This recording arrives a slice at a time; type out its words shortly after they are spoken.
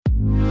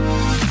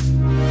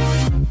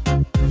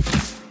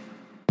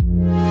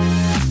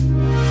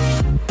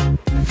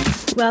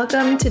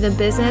Welcome to the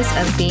business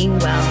of being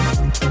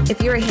well.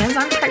 If you're a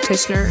hands-on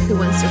practitioner who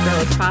wants to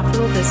grow a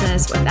profitable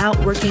business without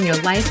working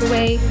your life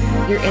away,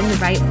 you're in the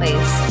right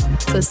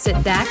place. So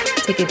sit back,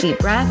 take a deep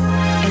breath,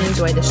 and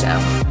enjoy the show.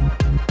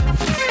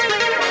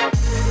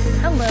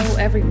 Hello,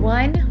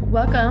 everyone.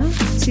 Welcome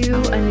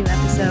to a new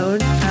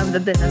episode of the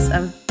business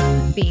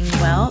of being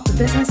well. The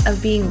business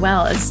of being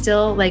well is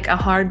still like a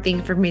hard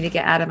thing for me to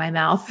get out of my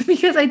mouth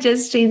because I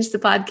just changed the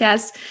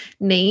podcast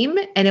name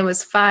and it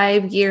was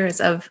 5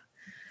 years of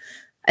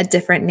a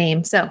different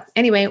name. So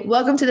anyway,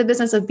 welcome to the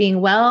business of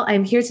being well.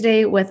 I'm here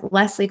today with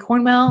Leslie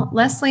Cornwell.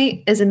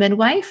 Leslie is a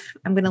midwife.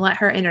 I'm going to let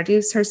her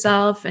introduce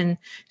herself and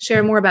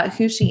share more about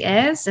who she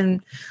is.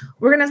 And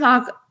we're going to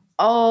talk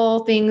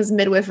all things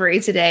midwifery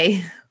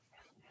today.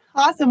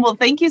 Awesome. Well,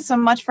 thank you so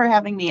much for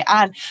having me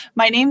on.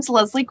 My name's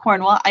Leslie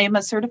Cornwell. I am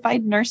a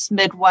certified nurse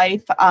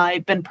midwife.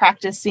 I've been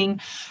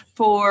practicing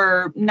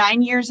for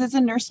 9 years as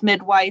a nurse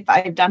midwife.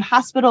 I've done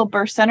hospital,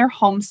 birth center,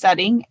 home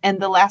setting, and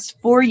the last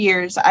 4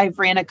 years I've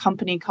ran a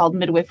company called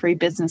Midwifery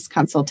Business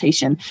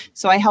Consultation.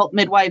 So I help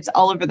midwives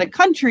all over the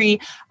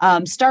country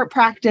start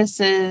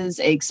practices,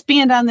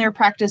 expand on their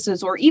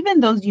practices, or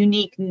even those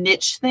unique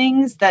niche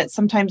things that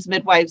sometimes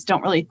midwives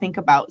don't really think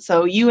about.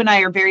 So you and I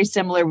are very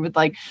similar with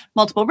like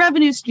multiple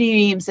revenue streams,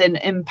 and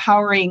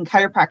empowering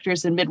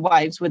chiropractors and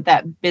midwives with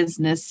that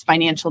business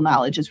financial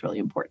knowledge is really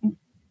important.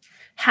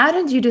 How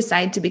did you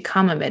decide to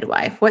become a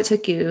midwife? What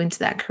took you into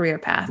that career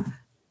path?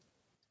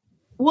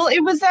 Well,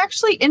 it was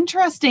actually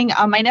interesting.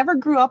 I never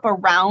grew up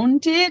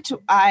around it.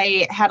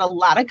 I had a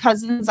lot of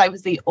cousins. I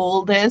was the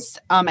oldest.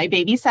 I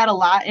babysat a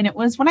lot. And it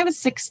was when I was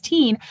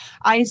 16,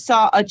 I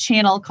saw a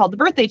channel called the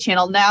Birthday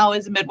Channel. Now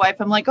as a midwife,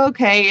 I'm like,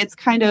 okay, it's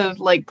kind of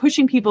like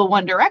pushing people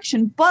one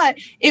direction, but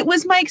it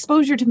was my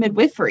exposure to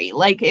midwifery.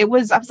 I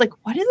was like,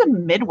 what is a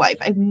midwife?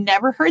 I've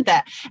never heard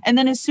that. And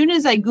then as soon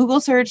as I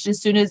Google searched,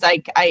 as soon as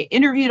I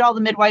interviewed all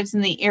the midwives in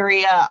the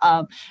area,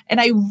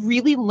 and I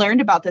really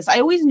learned about this,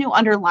 I always knew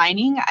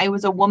underlining, I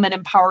was a woman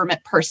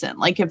empowerment person.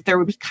 Like if there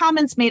was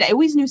comments made, I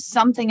always knew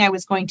something I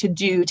was going to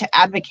do to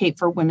advocate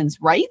for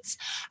women's rights.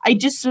 I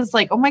just was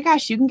like, oh my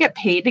gosh, you can get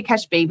paid to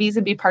catch babies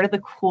and be part of the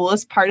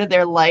coolest part of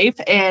their life.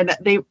 And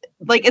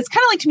it's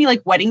kind of like to me,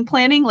 like wedding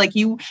planning, like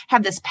you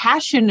have this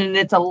passion and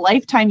it's a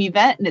lifetime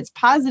event and it's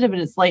positive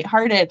and it's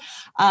lighthearted.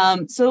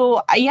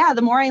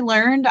 The more I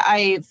learned,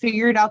 I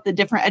figured out the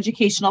different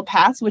educational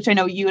paths, which I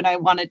know you and I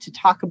wanted to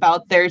talk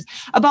about. There's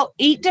about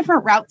 8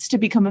 different routes to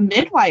become a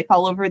midwife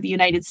all over the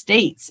United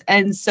States.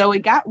 And so it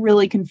got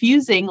really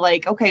confusing,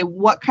 like, okay,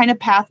 what kind of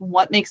path,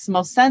 what makes the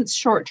most sense,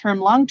 short-term,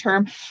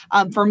 long-term,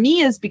 for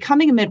me is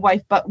becoming a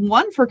midwife, but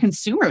one for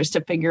consumers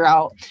to figure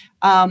out.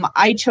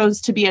 I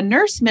chose to be a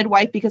nurse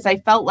midwife because I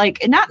felt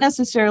like, and not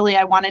necessarily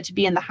I wanted to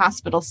be in the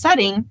hospital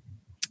setting.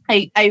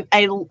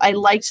 I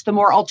liked the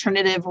more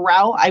alternative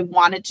route. I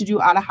wanted to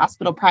do out of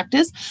hospital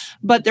practice,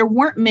 but there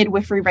weren't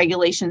midwifery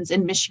regulations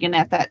in Michigan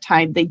at that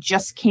time. They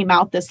just came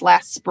out this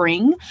last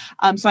spring.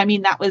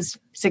 That was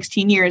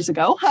 16 years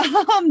ago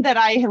that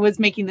I was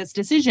making this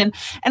decision.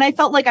 And I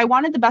felt like I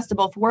wanted the best of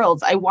both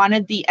worlds. I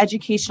wanted the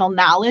educational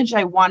knowledge.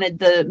 I wanted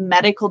the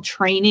medical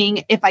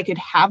training. If I could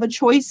have a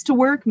choice to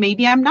work,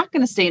 maybe I'm not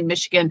going to stay in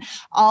Michigan.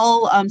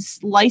 All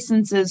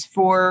licenses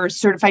for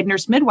certified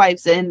nurse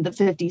midwives in the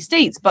 50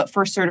 states, but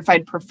for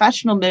certified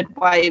professional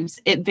midwives,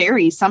 it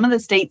varies. Some of the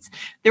states,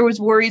 there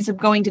was worries of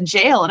going to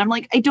jail. And I'm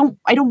like, I don't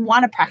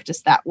want to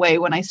practice that way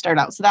when I start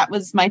out. So that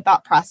was my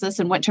thought process,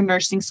 and went to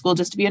nursing school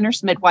just to be a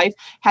nurse midwife,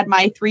 had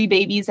my 3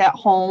 babies at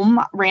home,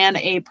 ran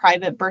a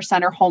private birth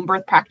center home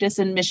birth practice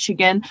in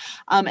Michigan.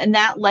 And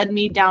that led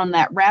me down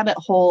that rabbit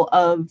hole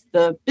of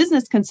the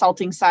business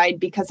consulting side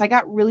because I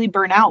got really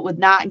burnt out with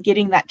not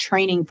getting that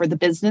training for the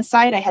business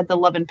side. I had the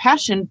love and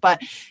passion,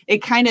 but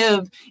it kind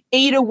of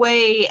ate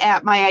away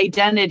at my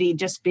identity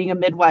just being a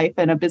midwife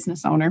and a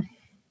business owner.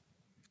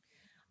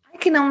 I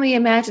can only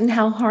imagine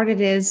how hard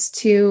it is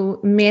to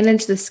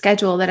manage the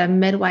schedule that a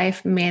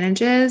midwife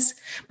manages,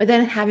 but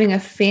then having a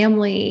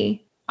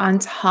family on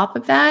top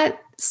of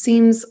that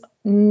seems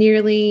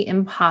nearly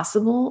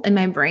impossible in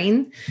my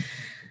brain.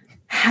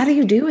 How do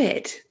you do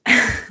it?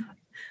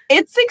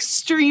 It's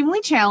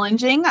extremely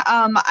challenging.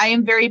 I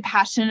am very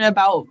passionate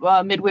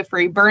about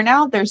midwifery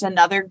burnout. There's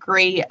another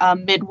great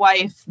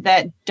midwife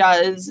that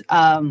does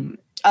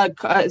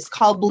it's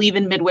called Believe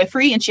in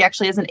Midwifery, and she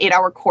actually has an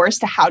 8-hour course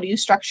to how do you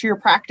structure your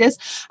practice.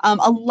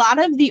 A lot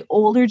of the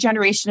older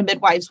generation of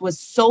midwives was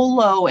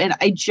solo, and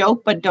I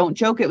joke but don't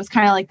joke. It was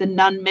kind of like the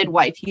nun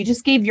midwife. You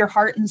just gave your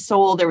heart and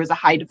soul. There was a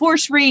high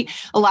divorce rate.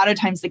 A lot of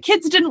times the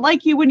kids didn't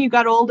like you when you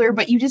got older,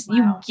 but you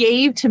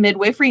gave to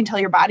midwifery until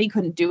your body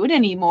couldn't do it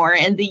anymore.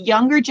 And the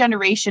younger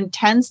generation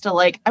tends to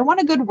I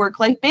want a good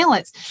work-life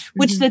balance,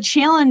 which the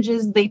challenge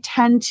is they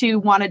tend to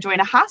want to join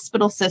a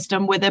hospital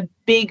system with a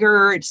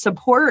bigger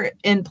support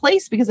in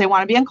place because they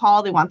want to be on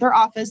call. They want their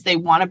office. They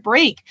want a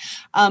break.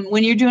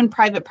 When you're doing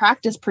private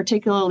practice,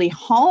 particularly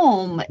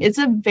home, it's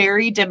a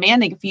very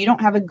demanding. If you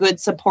don't have a good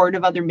support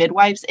of other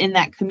midwives in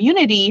that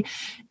community,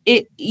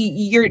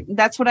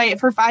 that's what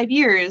for 5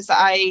 years,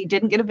 I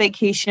didn't get a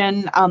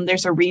vacation.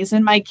 There's a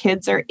reason my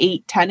kids are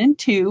 8, 10, and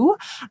 2.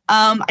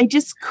 I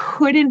just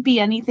couldn't be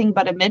anything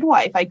but a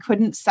midwife. I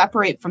couldn't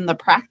separate from the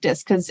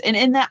practice because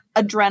in that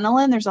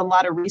adrenaline, there's a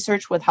lot of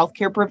research with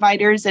healthcare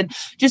providers and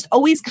just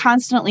always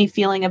constantly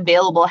feeling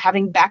available,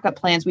 having backup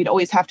plans. We'd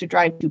always have to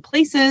drive 2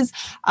 places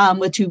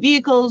with 2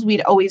 vehicles.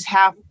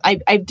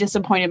 I've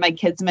disappointed my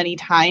kids many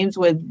times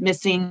with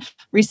missing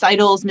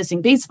recitals,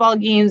 missing baseball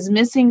games,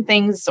 missing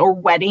things or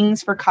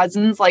weddings for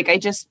cousins.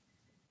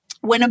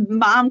 When a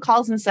mom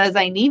calls and says,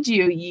 I need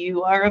you,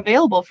 you are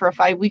available for a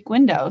 5-week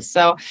window.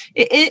 So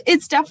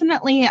it's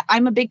definitely,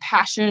 I'm a big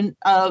passion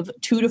of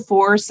 2 to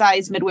 4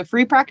 size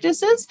midwifery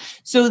practices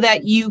so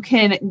that you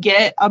can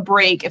get a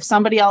break. If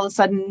somebody all of a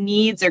sudden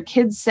needs their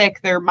kid's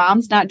sick, their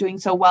mom's not doing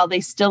so well, they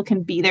still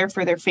can be there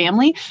for their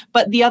family.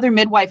 But the other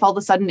midwife all of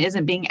a sudden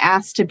isn't being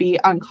asked to be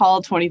on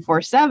call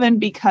 24/7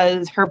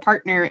 because her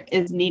partner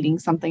is needing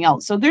something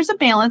else. So there's a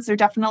balance. There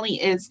definitely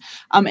is.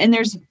 And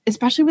there's,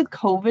 especially with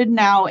COVID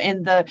now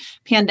and the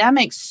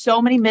pandemic,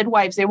 so many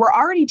midwives, they were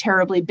already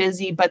terribly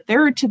busy, but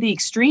they're to the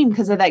extreme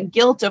because of that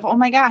guilt of, oh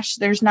my gosh,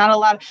 there's not a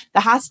lot.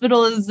 The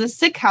hospital is the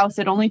sick house.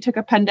 It only took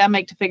a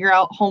pandemic to figure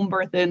out home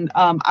birth and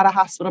out of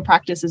hospital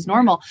practice is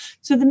normal.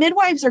 So the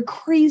midwives are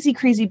crazy,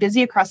 crazy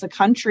busy across the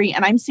country.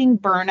 And I'm seeing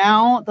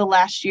burnout the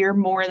last year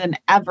more than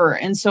ever.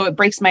 And so it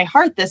breaks my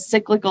heart. This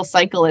cyclical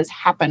cycle is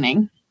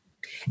happening.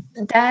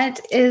 That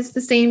is the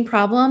same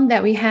problem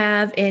that we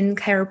have in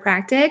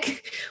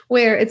chiropractic,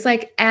 where it's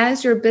like,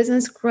 as your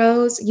business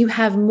grows, you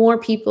have more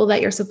people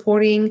that you're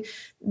supporting.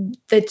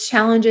 The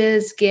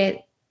challenges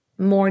get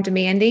more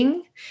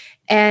demanding,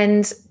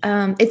 and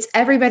it's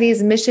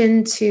everybody's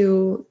mission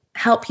to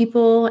help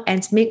people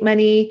and to make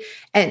money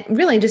and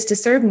really just to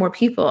serve more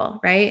people,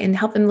 right? And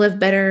help them live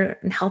better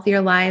and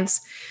healthier lives.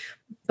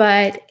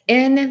 But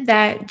in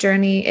that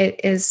journey,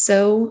 it is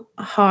so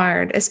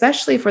hard,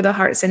 especially for the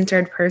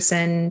heart-centered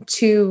person,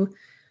 to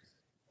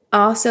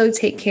also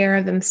take care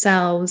of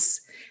themselves.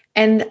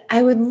 And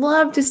I would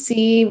love to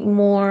see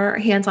more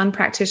hands-on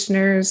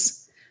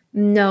practitioners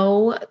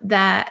know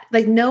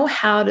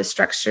how to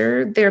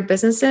structure their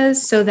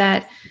businesses so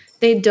that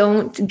they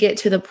don't get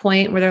to the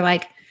point where they're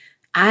like,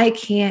 I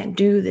can't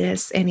do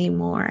this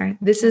anymore.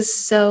 This is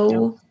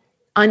so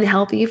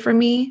unhealthy for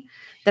me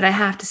that I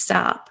have to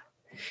stop.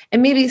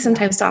 And maybe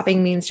sometimes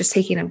stopping means just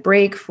taking a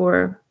break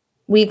for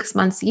weeks,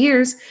 months,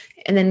 years,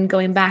 and then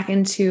going back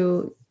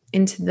into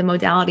the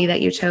modality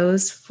that you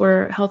chose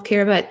for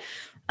healthcare. But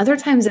other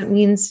times it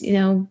means,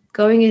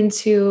 going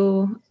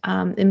into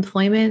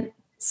employment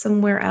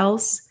somewhere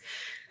else.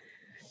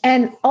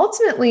 And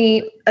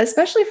ultimately,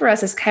 especially for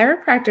us as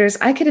chiropractors,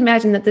 I could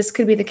imagine that this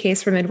could be the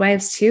case for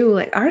midwives too.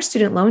 Like, our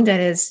student loan debt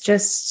is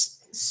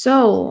just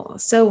so,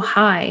 so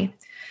high.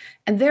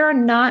 And there are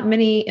not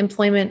many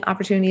employment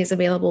opportunities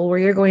available where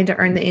you're going to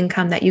earn the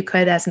income that you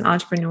could as an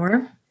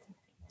entrepreneur.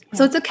 Yeah.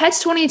 So it's a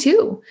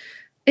catch-22.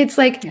 It's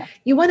like,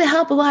 you want to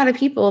help a lot of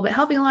people, but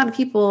helping a lot of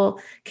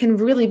people can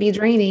really be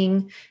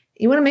draining.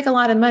 You want to make a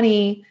lot of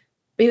money,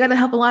 but you got to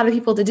help a lot of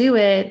people to do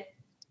it.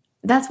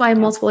 That's why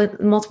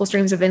multiple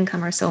streams of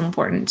income are so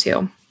important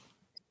too.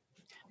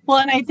 Well,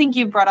 and I think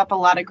you brought up a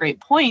lot of great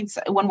points.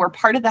 When we're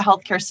part of the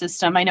healthcare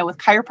system, I know with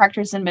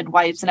chiropractors and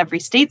midwives, and every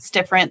state's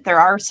different,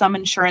 there are some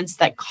insurance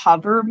that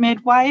cover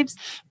midwives,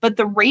 but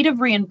the rate of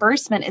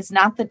reimbursement is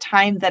not the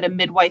time that a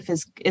midwife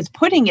is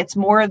putting. It's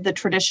more of the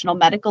traditional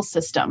medical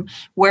system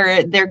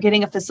where they're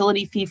getting a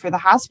facility fee for the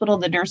hospital.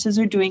 The nurses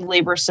are doing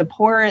labor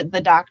support. The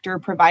doctor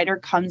provider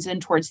comes in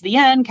towards the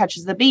end,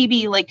 catches the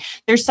baby. Like,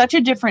 there's such a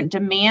different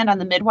demand on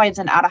the midwives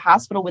and out of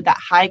hospital with that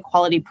high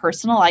quality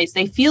personalized.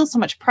 They feel so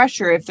much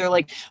pressure if they're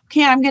like,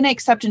 okay, I'm going to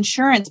accept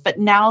insurance, but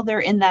now they're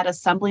in that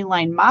assembly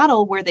line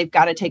model where they've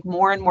got to take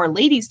more and more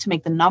ladies to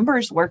make the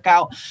numbers work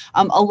out.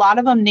 A lot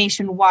of them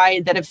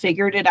nationwide that have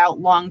figured it out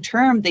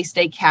long-term, they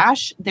stay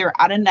cash, they're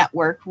out of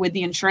network with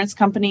the insurance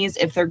companies.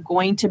 If they're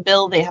going to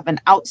bill, they have an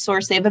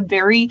outsource. They have a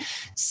very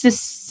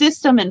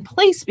system in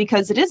place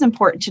because it is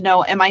important to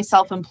know, am I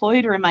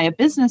self-employed or am I a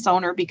business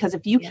owner? Because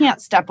if you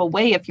can't step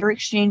away, if you're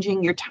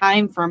exchanging your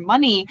time for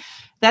money,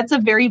 that's a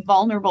very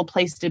vulnerable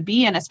place to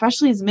be in,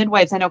 especially as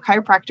midwives. I know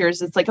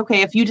chiropractors, it's like,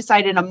 okay, if you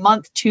decide in a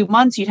month, 2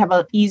 months, you'd have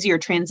an easier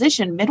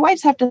transition.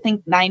 Midwives have to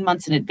think 9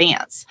 months in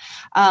advance.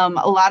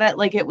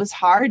 It was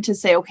hard to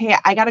say, okay,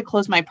 I got to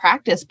close my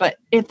practice. But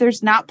if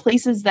there's not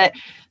places that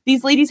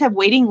these ladies have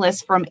waiting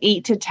lists from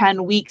 8 to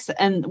 10 weeks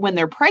and when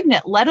they're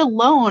pregnant, let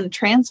alone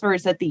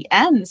transfers at the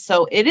end.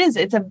 So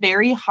it's a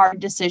very hard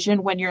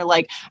decision when you're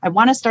like, I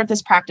want to start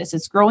this practice.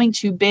 It's growing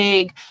too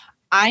big.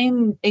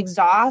 I'm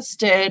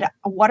exhausted.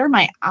 What are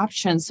my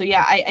options? So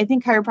I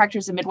think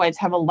chiropractors and midwives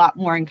have a lot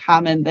more in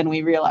common than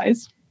we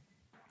realize.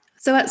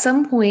 So at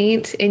some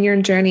point in your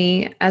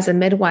journey as a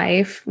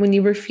midwife, when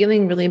you were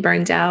feeling really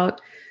burned out,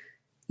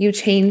 you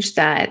changed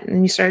that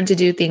and you started to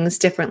do things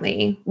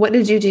differently. What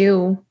did you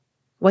do?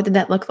 What did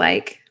that look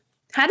like?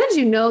 How did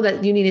you know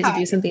that you needed to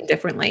do something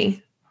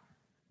differently?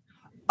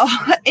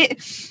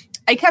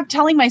 I I kept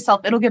telling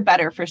myself it'll get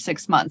better for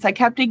 6 months. I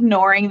kept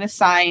ignoring the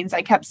signs.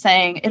 I kept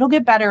saying it'll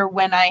get better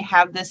when I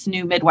have this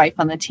new midwife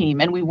on the team,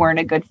 and we weren't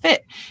a good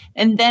fit.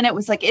 And then it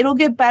was like, it'll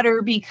get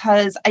better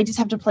because I just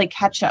have to play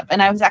catch up.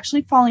 And I was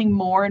actually falling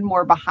more and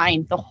more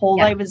behind. The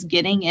hole I was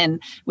getting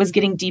in was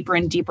getting deeper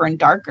and deeper and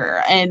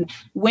darker. And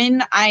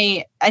when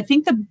I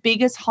think the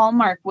biggest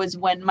hallmark was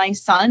when my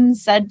son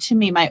said to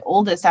me, my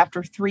oldest,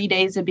 after 3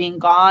 days of being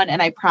gone,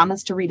 and I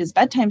promised to read his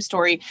bedtime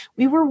story,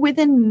 we were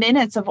within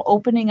minutes of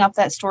opening up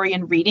that story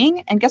and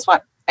reading. And guess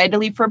what? I had to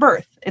leave for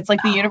birth. It's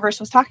like the universe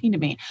was talking to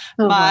me.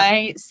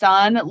 My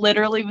son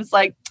literally was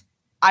like,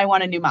 I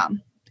want a new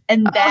mom.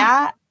 And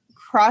that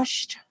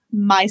crushed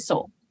my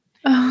soul.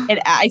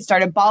 And I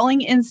started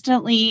bawling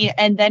instantly.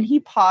 And then he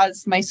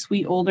paused, my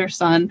sweet older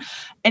son.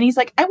 And he's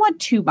like, I want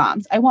 2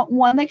 moms. I want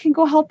one that can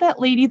go help that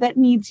lady that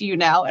needs you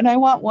now. And I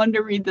want one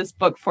to read this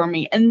book for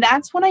me. And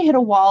that's when I hit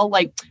a wall.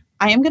 Like,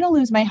 I am going to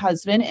lose my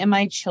husband and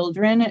my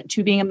children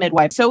to being a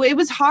midwife. So it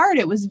was hard.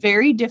 It was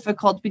very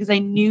difficult because I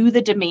knew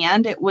the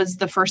demand. It was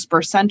the first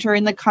birth center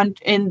in the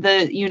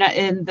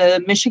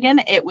Michigan.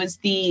 It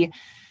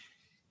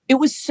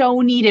was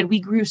so needed.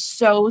 We grew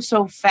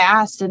so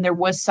fast, and there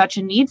was such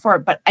a need for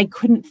it, but I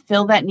couldn't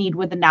fill that need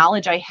with the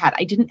knowledge I had.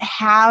 I didn't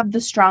have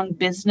the strong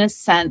business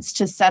sense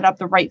to set up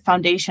the right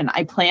foundation.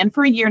 I planned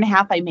for a year and a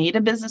half. I made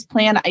a business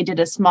plan. I did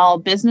a small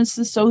business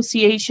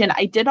association.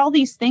 I did all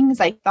these things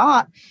I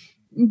thought.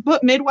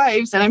 But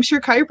midwives, and I'm sure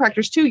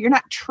chiropractors too, you're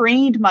not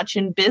trained much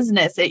in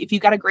business. If you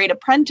got a great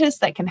apprentice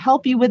that can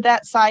help you with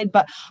that side,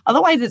 but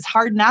otherwise it's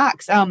hard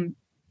knocks.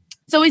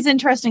 It's always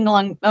interesting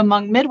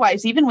among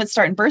midwives, even with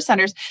starting birth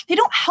centers, they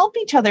don't help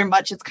each other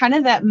much. It's kind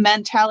of that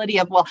mentality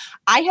of, well,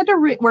 I had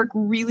to work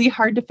really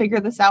hard to figure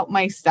this out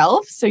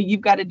myself. So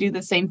you've got to do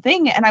the same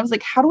thing. And I was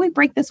like, how do we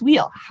break this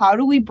wheel? How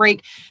do we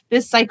break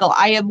this cycle?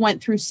 I have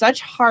went through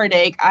such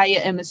heartache. I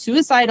am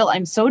suicidal.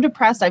 I'm so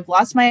depressed. I've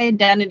lost my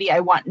identity.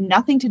 I want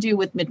nothing to do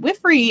with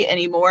midwifery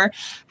anymore.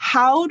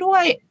 How do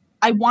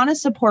I want to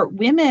support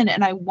women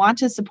and I want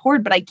to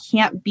support, but I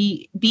can't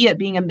be it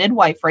being a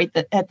midwife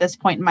at this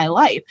point in my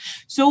life.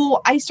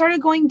 So I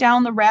started going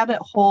down the rabbit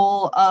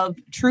hole of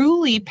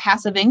truly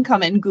passive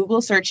income and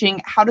Google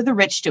searching, how do the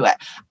rich do it?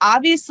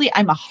 Obviously,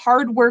 I'm a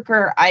hard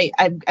worker.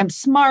 I'm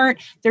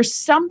smart. There's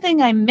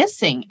something I'm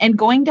missing. And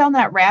going down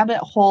that rabbit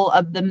hole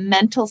of the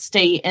mental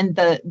state and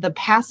the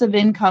passive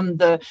income,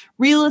 the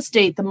real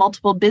estate, the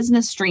multiple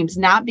business streams,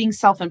 not being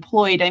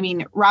self-employed. I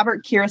mean,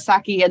 Robert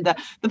Kiyosaki and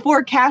the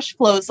 4 cash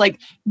flows, like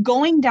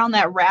going down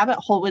that rabbit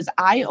hole was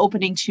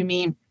eye-opening to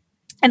me.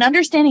 And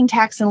understanding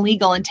tax and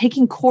legal and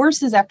taking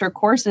courses after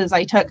courses.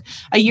 I took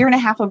a year and a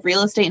half of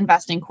real estate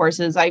investing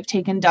courses. I've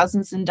taken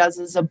dozens and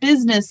dozens of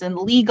business and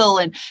legal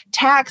and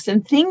tax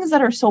and things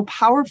that are so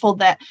powerful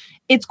that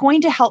it's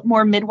going to help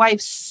more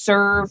midwives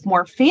serve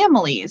more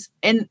families.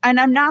 And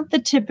I'm not the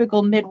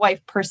typical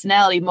midwife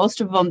personality.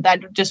 Most of them,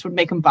 that just would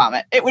make them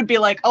vomit. It would be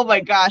like, oh my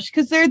gosh,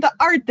 because they're the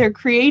art, their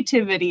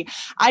creativity.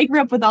 I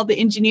grew up with all the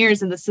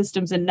engineers and the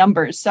systems and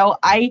numbers. So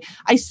I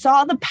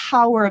saw the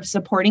power of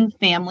supporting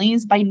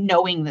families by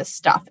knowing this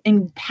stuff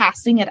and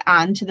passing it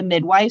on to the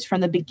midwives from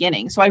the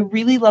beginning. So I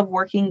really love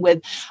working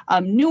with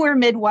newer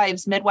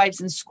midwives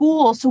in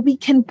school, so we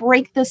can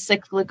break the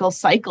cyclical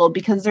cycle,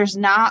 because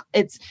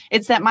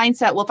it's that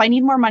mindset. Well, if I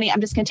need more money, I'm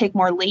just going to take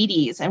more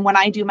ladies. And when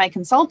I do my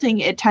consulting,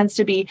 it tends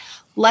to be,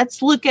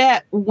 let's look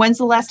at when's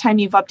the last time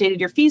you've updated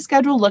your fee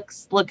schedule.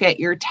 Let's look at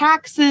your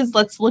taxes.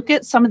 Let's look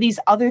at some of these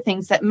other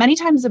things that many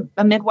times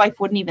a midwife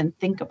wouldn't even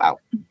think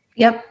about.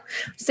 Yep.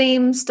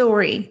 Same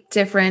story,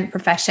 different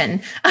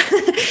profession.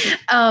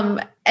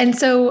 And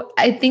so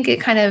I think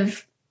it kind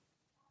of,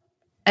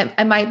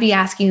 I might be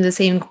asking the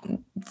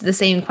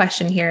same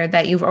question here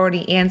that you've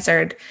already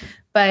answered.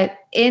 But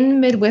in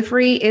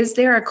midwifery, is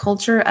there a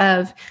culture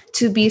of,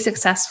 to be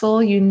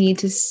successful, you need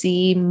to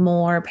see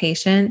more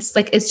patients?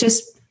 Like, it's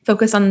just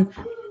focus on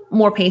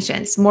more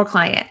patients, more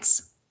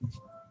clients.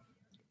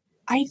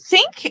 I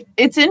think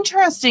it's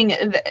interesting.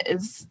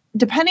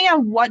 Depending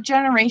on what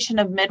generation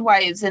of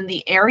midwives in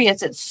the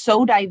areas, it's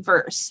so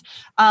diverse.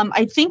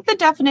 I think the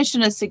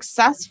definition of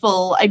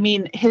successful, I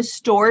mean,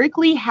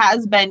 historically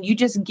has been, you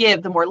just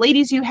give. The more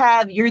ladies you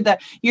have, you're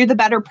the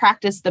better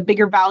practice, the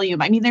bigger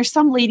volume. I mean, there's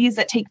some ladies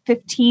that take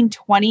 15,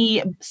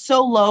 20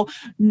 solo,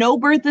 no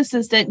birth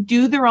assistant,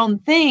 do their own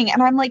thing.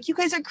 And I'm like, you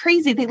guys are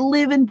crazy. They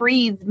live and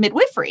breathe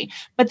midwifery.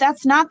 But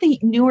that's not the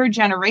newer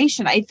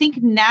generation. I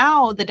think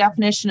now the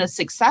definition of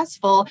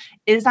successful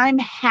is I'm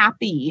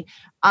happy.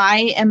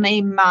 I am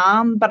a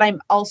mom, but I'm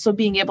also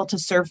being able to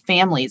serve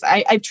families.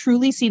 I've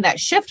truly seen that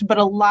shift, but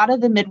a lot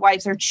of the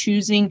midwives are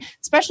choosing,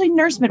 especially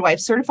nurse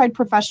midwives, certified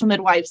professional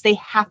midwives, they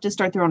have to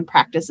start their own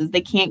practices. They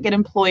can't get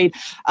employed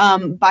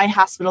by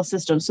hospital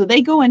systems. So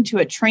they go into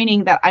a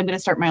training that I'm going to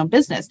start my own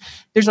business.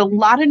 There's a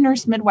lot of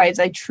nurse midwives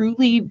I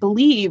truly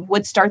believe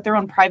would start their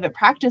own private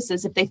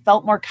practices if they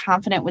felt more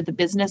confident with the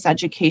business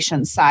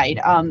education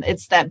side.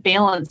 It's that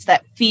balance,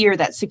 that fear,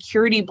 that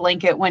security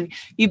blanket when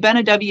you've been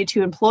a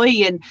W-2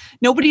 employee and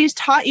no nobody's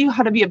taught you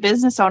how to be a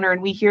business owner.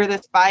 And we hear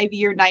this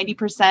 5-year,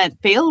 90%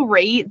 fail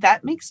rate.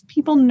 That makes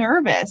people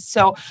nervous.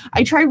 So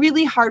I try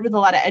really hard with a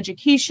lot of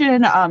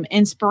education,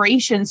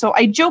 inspiration. So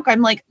I joke, I'm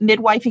like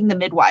midwifing the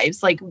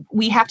midwives. Like,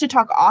 we have to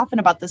talk often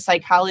about the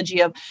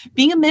psychology of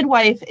being a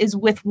midwife is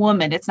with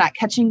women. It's not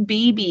catching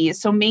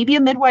babies. So maybe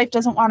a midwife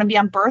doesn't want to be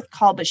on birth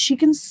call, but she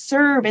can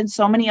serve in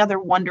so many other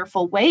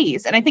wonderful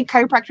ways. And I think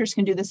chiropractors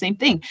can do the same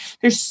thing.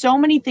 There's so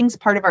many things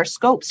part of our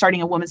scope,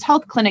 starting a women's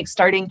health clinic,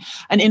 starting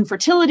an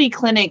infertility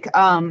clinic,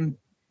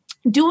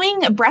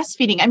 doing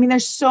breastfeeding. I mean,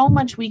 there's so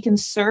much we can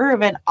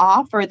serve and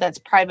offer that's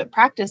private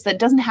practice that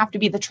doesn't have to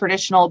be the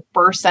traditional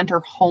birth center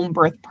home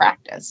birth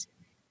practice.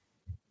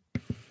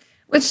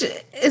 Which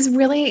is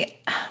really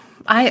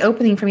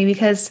eye-opening for me,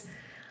 because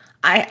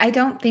I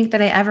don't think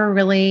that I ever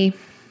really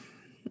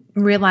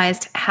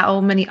realized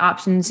how many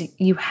options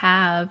you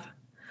have,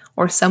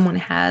 or someone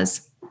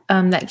has,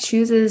 that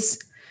chooses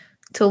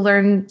to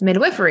learn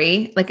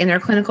midwifery, like in their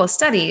clinical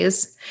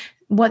studies,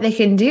 what they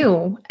can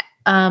do.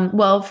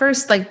 Well,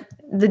 first, like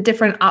the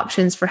different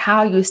options for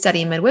how you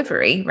study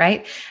midwifery,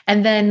 right?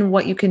 And then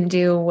what you can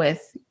do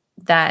with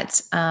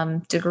that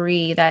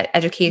degree, that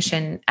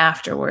education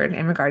afterward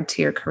in regard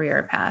to your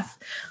career path.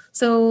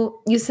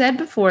 So you said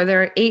before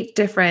there are 8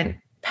 different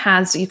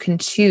paths that you can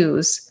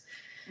choose.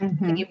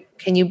 Mm-hmm.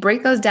 Can you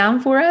break those down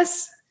for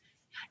us?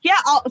 Yeah,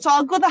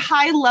 I'll go the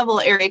high level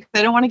area because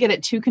I don't want to get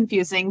it too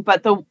confusing.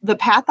 But the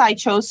path I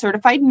chose,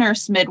 certified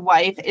nurse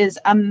midwife, is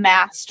a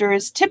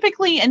master's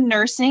typically in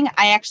nursing.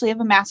 I actually have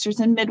a master's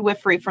in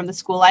midwifery from the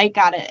school I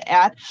got it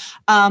at.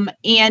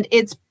 And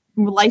it's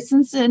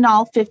licensed in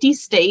all 50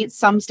 states.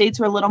 Some states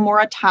are a little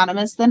more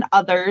autonomous than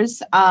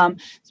others,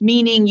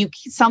 meaning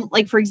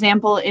like, for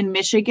example, in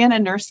Michigan, a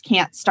nurse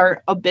can't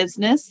start a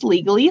business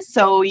legally.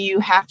 So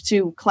you have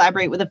to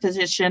collaborate with a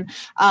physician.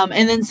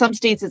 And then some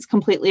states, it's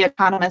completely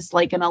autonomous,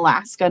 like in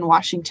Alaska and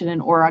Washington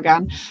and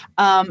Oregon.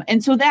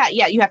 And so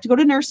you have to go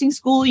to nursing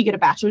school. You get a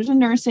bachelor's in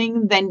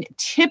nursing. Then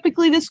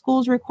typically the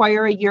schools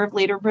require a year of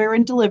labor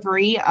and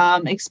delivery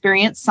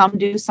experience. Some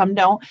do, some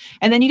don't.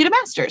 And then you get a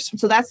master's.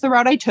 So that's the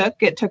route I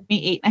took. It took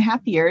me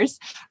 8.5 years.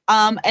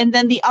 And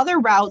then the other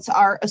routes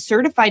are a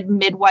certified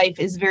midwife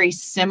is very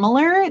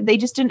similar. They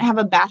just didn't have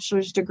a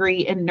bachelor's degree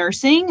in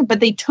nursing,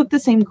 but they took the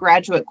same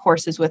graduate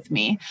courses with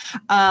me.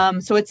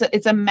 So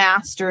it's a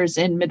master's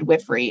in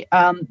midwifery.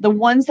 The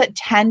ones that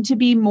tend to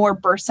be more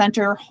birth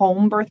center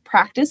home birth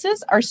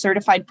practices are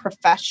certified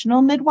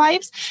professional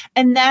midwives.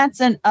 And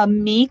that's a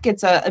MEEC.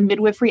 It's a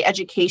midwifery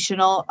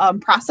educational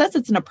process.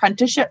 It's an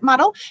apprenticeship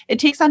model. It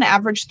takes on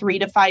average 3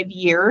 to 5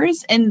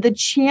 years. And the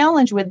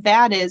challenge with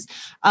that is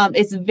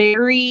it's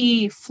very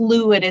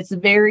fluid.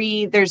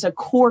 There's a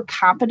core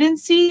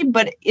competency,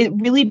 but it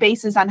really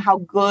bases on how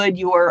good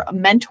your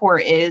mentor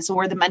is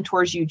or the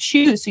mentors you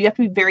choose. So you have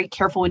to be very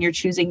careful when you're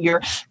choosing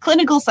your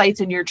clinical sites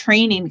and your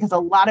training, because a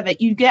lot of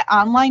it, you get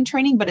online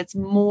training, but it's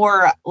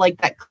more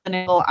like that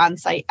clinical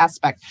on-site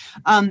aspect.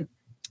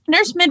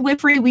 Nurse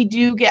midwifery, we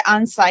do get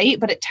on site,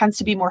 but it tends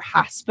to be more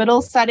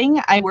hospital setting.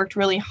 I worked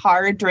really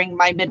hard during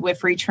my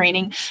midwifery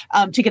training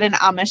to get an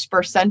Amish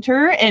birth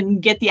center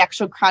and get the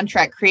actual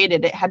contract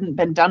created. It hadn't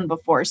been done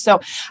before. So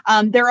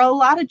there are a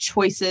lot of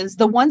choices.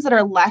 The ones that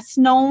are less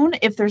known,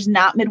 if there's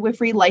not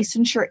midwifery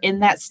licensure in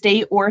that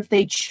state, or if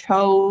they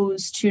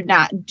chose to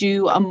not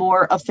do a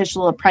more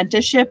official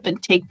apprenticeship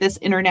and take this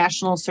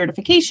international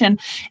certification,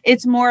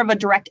 it's more of a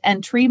direct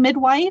entry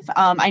midwife.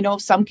 I know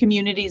of some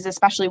communities,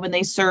 especially when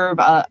they serve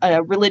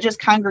a religious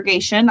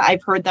congregation,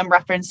 I've heard them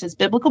referenced as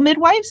biblical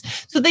midwives.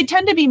 So they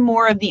tend to be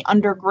more of the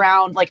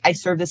underground, like, I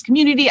serve this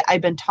community.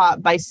 I've been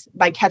taught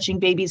by catching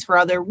babies for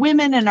other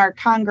women in our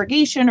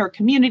congregation or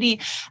community.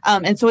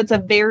 And so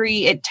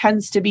it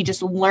tends to be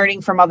just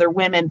learning from other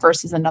women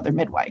versus another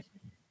midwife.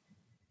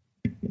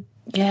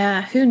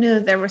 Yeah. Who knew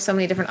there were so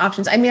many different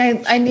options? I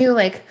mean, I knew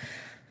like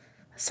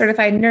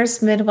certified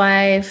nurse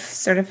midwife,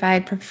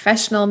 certified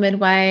professional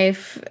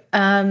midwife,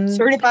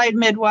 certified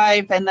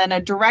midwife, and then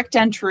a direct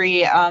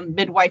entry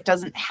midwife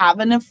doesn't have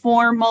a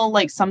formal,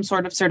 like some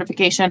sort of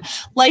certification.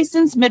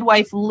 Licensed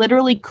midwife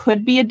literally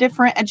could be a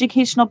different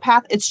educational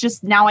path. It's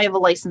just now I have a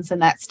license in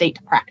that state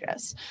to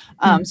practice.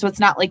 So it's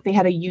not like they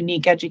had a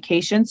unique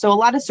education. So a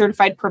lot of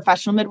certified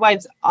professional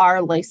midwives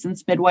are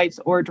licensed midwives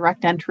or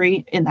direct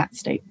entry in that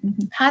state.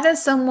 Mm-hmm. How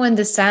does someone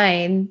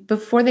decide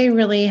before they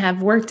really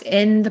have worked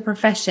in the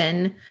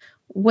profession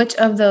which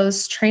of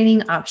those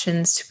training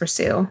options to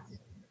pursue?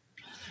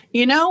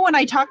 You know, when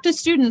I talk to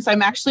students,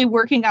 I'm actually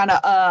working on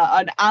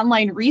an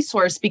online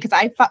resource because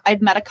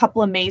I've met a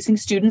couple amazing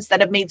students that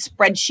have made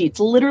spreadsheets,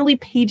 literally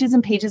pages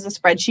and pages of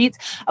spreadsheets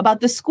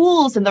about the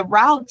schools and the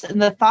routes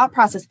and the thought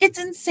process. It's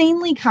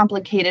insanely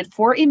complicated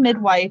for a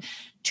midwife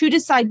to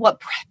decide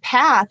what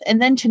path, and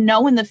then to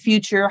know in the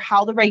future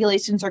how the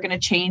regulations are going to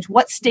change,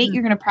 what state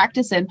you're going to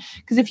practice in.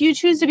 Because if you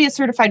choose to be a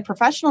certified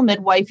professional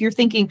midwife, you're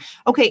thinking,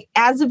 okay,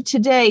 as of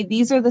today,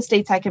 these are the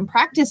states I can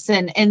practice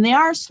in. And they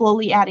are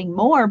slowly adding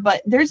more.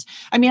 But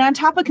on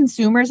top of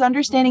consumers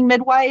understanding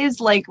midwives,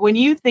 like when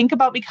you think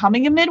about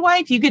becoming a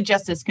midwife, you get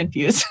just as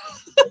confused.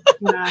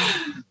 Yeah.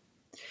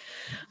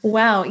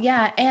 Wow.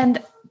 Yeah.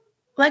 And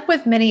like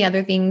with many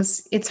other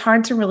things, it's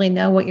hard to really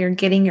know what you're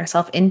getting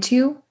yourself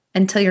into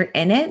until you're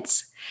in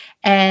it.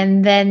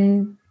 And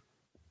then,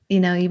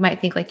 you might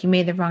think like you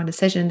made the wrong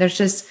decision. There's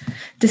just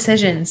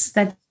decisions.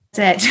 That's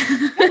it.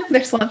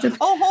 There's lots of.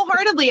 Oh,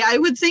 wholeheartedly. I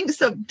would think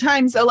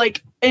sometimes,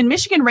 like in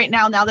Michigan right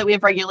now that we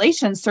have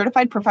regulations,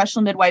 certified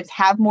professional midwives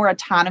have more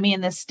autonomy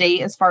in this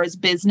state as far as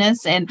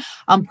business and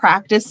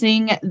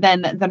practicing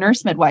than the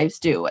nurse midwives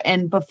do.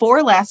 And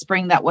before last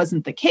spring, that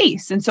wasn't the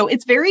case. And so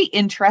it's very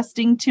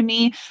interesting to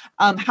me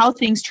how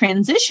things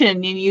transition.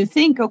 And you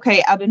think,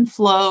 okay, ebb and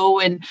flow.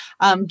 And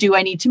do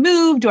I need to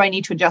move? Do I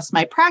need to adjust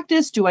my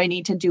practice? Do I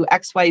need to do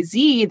X, Y,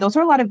 Z? Those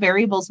are a lot of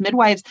variables.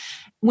 Midwives,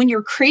 when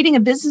you're creating a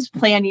business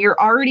plan, you're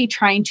already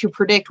trying to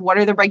predict what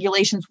are the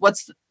regulations.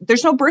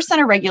 There's no birth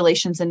center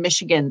regulations in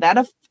Michigan.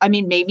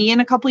 Maybe in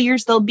a couple of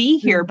years they'll be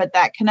here, but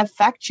that can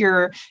affect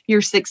your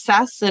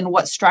success and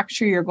what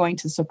structure you're going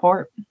to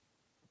support.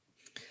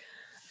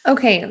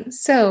 Okay,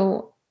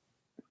 so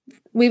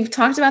we've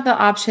talked about the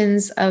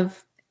options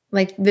of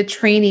like the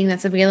training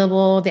that's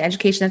available, the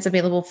education that's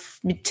available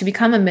to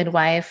become a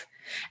midwife.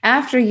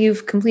 After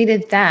you've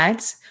completed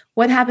that,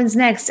 what happens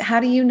next? How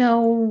do you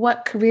know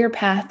what career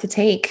path to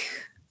take?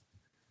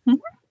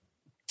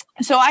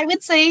 So I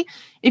would say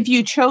if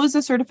you chose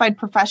a certified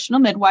professional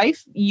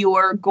midwife,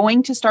 you're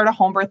going to start a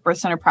home birth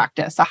center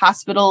practice. A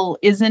hospital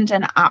isn't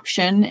an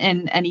option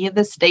in any of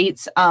the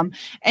states. And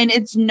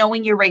it's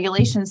knowing your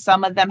regulations.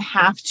 Some of them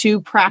have to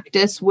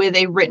practice with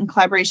a written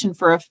collaboration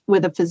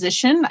with a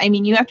physician. I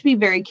mean, you have to be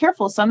very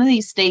careful. Some of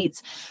these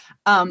states,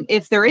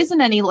 if there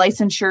isn't any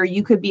licensure,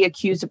 you could be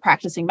accused of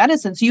practicing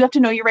medicine. So you have to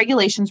know your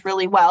regulations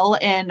really well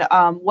and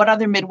what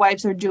other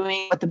midwives are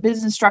doing, what the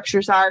business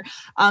structures are,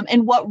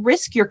 and what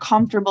risk you're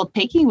comfortable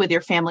taking with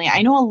your family.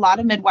 I know a lot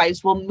of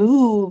midwives will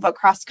move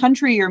across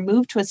country or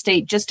move to a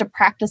state just to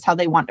practice how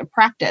they want to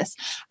practice.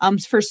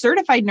 For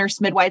certified nurse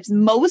midwives,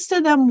 most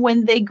of them,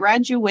 when they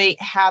graduate,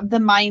 have the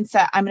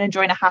mindset, I'm going to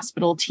join a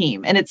hospital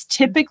team. And it's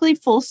typically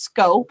full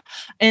scope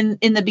in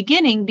the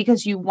beginning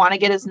because you want to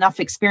get enough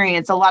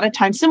experience. A lot of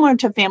times, similar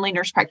to family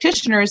nurse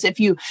practitioners, if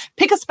you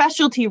pick a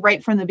specialty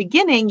right from the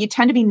beginning, you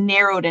tend to be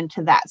narrowed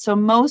into that. So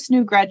most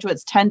new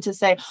graduates tend to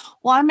say,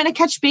 well, I'm going to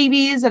catch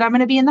babies and I'm going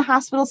to be in the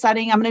hospital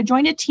setting. I'm going to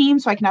join a team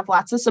so I can have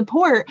lots of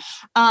support.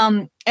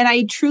 And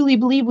I truly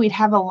believe we'd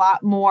have a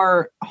lot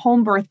more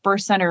home birth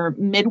center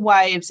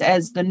midwives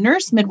as the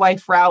nurse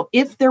midwife route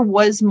if there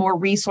was more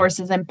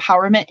resources,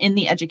 empowerment in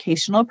the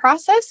educational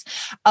process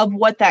of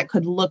what that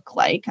could look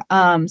like.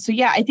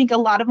 I think a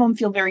lot of them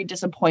feel very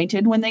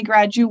disappointed when they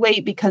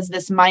graduate because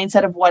this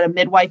mindset of what a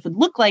midwife would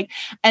look like.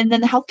 And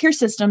then the healthcare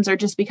systems are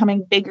just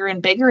becoming bigger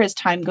and bigger as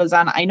time goes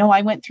on. I know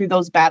I went through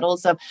those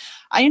battles of,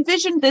 I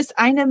envisioned this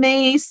Ina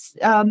May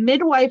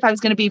midwife I was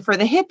going to be for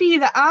the hippie,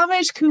 the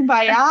Amish,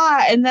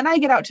 kumbaya. And then I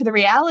get out to the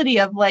reality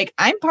of like,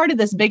 I'm part of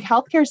this big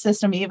healthcare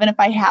system, even if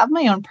I have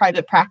my own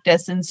private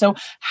practice. And so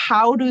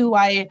how do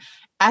I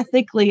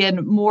ethically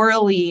and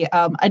morally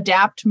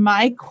adapt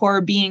my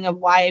core being of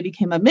why I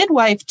became a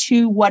midwife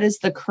to what is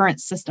the current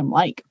system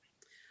like?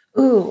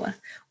 Ooh,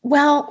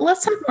 well,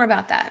 let's talk more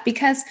about that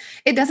because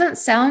it doesn't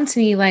sound to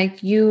me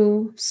like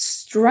you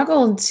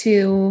struggled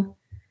to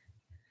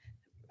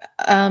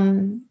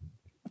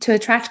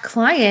attract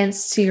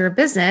clients to your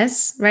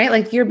business, right?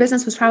 Like your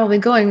business was probably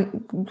growing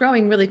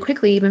really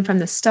quickly, even from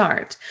the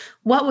start.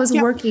 What was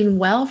working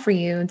well for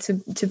you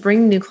to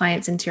bring new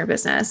clients into your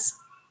business?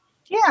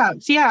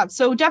 Yeah.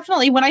 So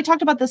definitely when I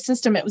talked about the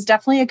system, it was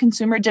definitely a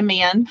consumer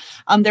demand.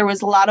 There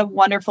was a lot of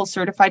wonderful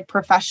certified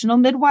professional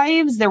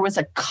midwives. There was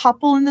a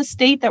couple in the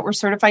state that were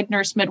certified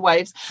nurse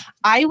midwives.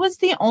 I was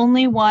the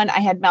only one. I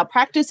had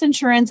malpractice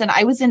insurance and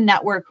I was in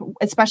network,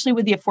 especially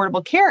with the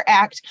Affordable Care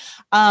Act.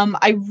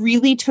 I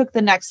really took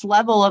the next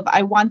level of,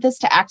 I want this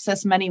to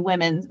access many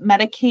women.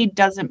 Medicaid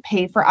doesn't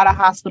pay for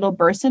out-of-hospital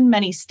births in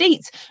many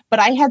states, but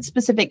I had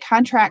specific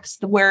contracts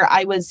where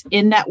I was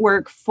in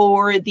network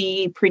for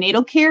the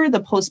prenatal care,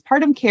 the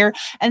postpartum care.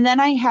 And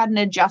then I had an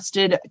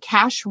adjusted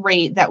cash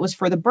rate that was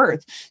for the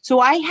birth. So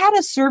I had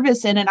a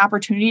service and an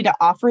opportunity to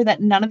offer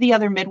that none of the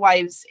other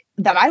midwives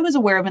that I was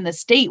aware of in the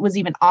state was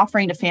even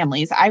offering to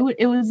families.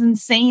 It was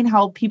insane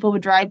how people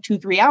would drive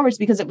 2-3 hours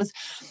because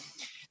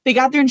they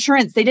got their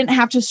insurance. They didn't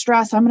have to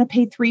stress, I'm going to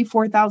pay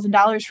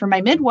 $3,000-$4,000 for my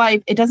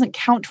midwife. It doesn't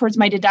count towards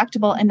my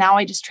deductible. And now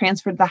I just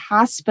transferred to the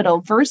hospital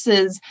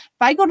versus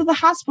if I go to the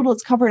hospital,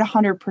 it's covered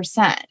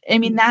 100%. I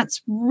mean,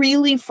 that's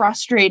really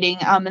frustrating.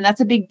 And that's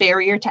a big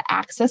barrier to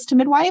access to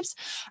midwives.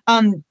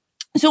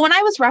 So when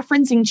I was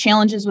referencing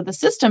challenges with the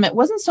system, it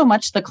wasn't so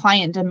much the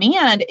client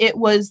demand, it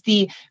was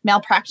the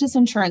malpractice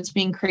insurance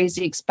being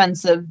crazy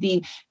expensive,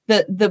 the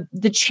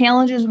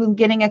challenges with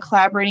getting a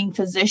collaborating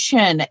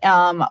physician,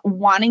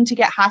 wanting to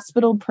get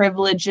hospital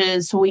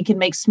privileges so we can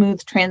make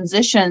smooth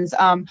transitions.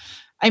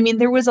 I mean,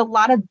 there was a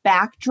lot of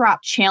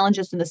backdrop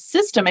challenges in the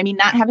system. I mean,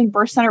 not having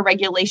birth center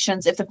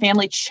regulations, if the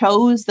family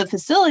chose the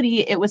facility,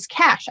 it was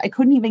cash. I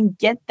couldn't even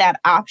get that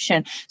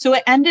option. So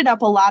it ended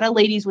up a lot of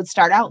ladies would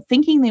start out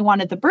thinking they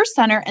wanted the birth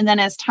center. And then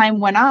as time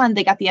went on,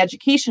 they got the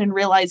education and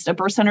realized a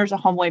birth center is a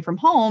home away from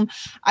home.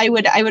 I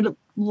would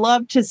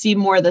love to see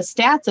more of the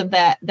stats of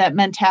that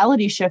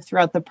mentality shift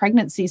throughout the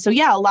pregnancy. So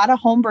yeah, a lot of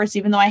home births,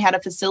 even though I had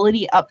a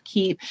facility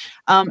upkeep.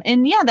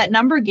 And yeah, that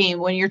number game,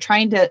 when you're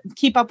trying to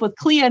keep up with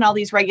CLIA and all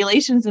these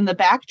regulations and the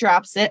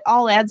backdrops, it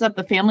all adds up.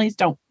 The families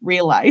don't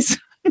realize.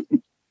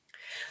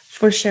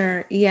 For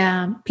sure.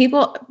 Yeah.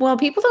 People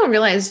don't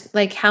realize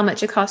like how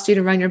much it costs you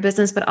to run your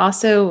business, but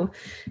also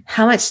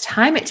how much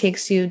time it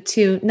takes you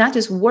to not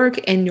just work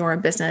in your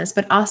business,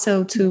 but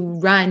also to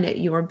run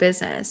your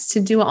business, to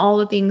do all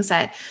the things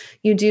that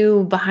you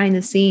do behind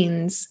the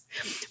scenes.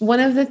 One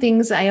of the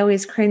things I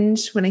always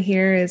cringe when I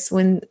hear is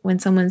when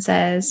someone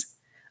says,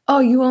 "Oh,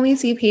 you only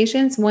see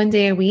patients one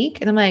day a week."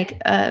 And I'm like,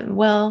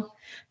 well,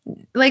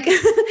 like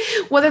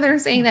whether they're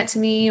saying that to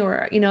me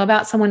or,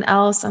 about someone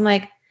else, I'm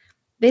like,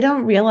 they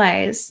don't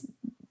realize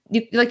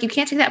you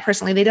can't take that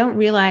personally. They don't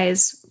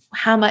realize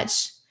how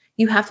much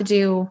you have to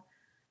do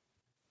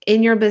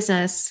in your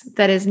business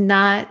that is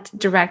not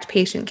direct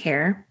patient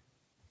care.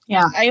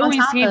 Yeah, I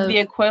always give the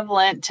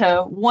equivalent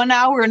to 1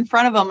 hour in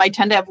front of them. I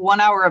tend to have 1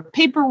 hour of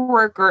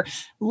paperwork or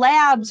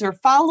labs or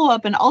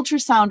follow-up and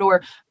ultrasound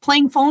or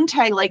playing phone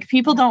tag. Like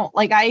people don't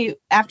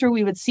after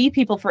we would see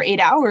people for 8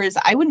 hours,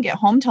 I wouldn't get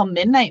home till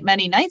midnight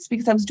many nights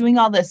because I was doing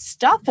all this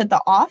stuff at the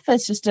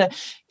office just to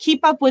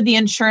keep up with the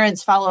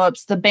insurance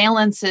follow-ups, the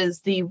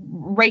balances, the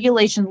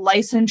regulation,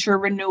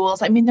 licensure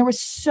renewals. I mean, there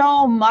was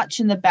so much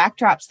in the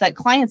backdrops that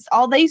clients,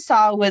 all they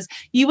saw was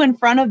you in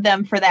front of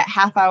them for that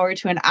half hour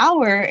to an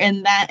hour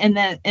and that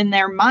in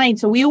their mind.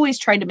 So we always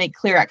tried to make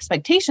clear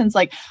expectations.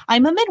 Like,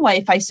 I'm a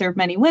midwife. I serve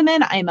many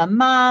women. I'm a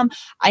mom.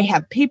 I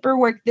have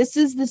paperwork. This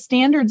is the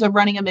standards of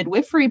running a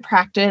midwifery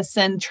practice,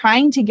 and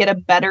trying to get a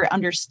better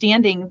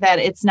understanding that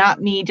it's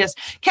not me just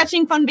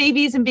catching fun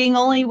babies and being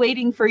only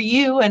waiting for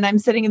you. And I'm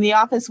sitting in the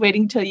office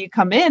waiting till you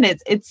come in.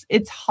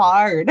 It's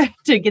hard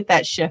to get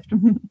that shift.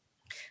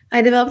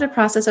 I developed a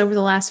process over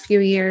the last few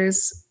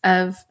years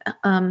of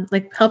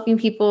helping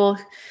people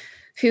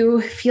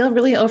who feel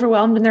really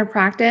overwhelmed in their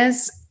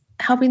practice,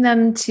 helping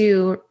them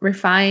to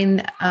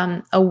refine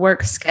a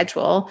work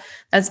schedule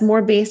that's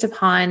more based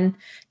upon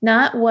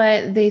not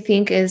what they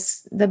think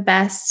is the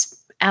best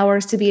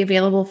hours to be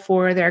available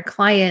for their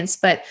clients,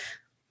 but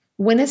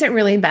when is it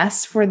really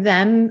best for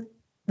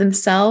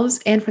themselves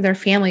and for their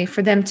family,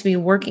 for them to be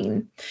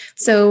working.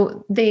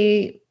 So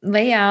they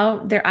lay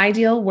out their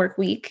ideal work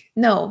week.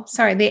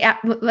 They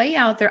lay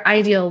out their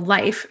ideal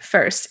life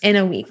first in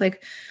a week,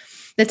 like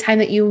the time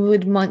that you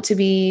would want to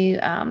be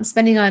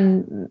spending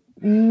on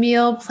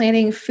meal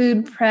planning,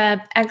 food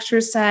prep,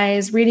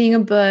 exercise, reading a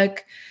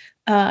book,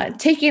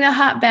 taking a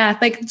hot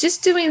bath, like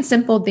just doing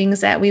simple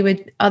things that we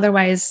would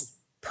otherwise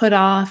put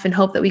off and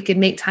hope that we could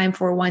make time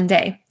for one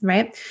day,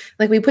 right?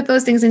 Like we put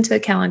those things into the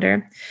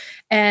calendar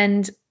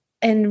and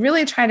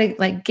really try to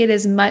like get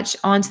as much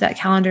onto that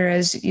calendar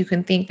as you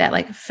can think that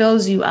like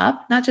fills you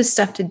up, not just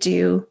stuff to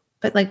do,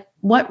 but like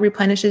what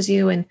replenishes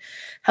you and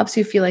helps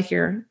you feel like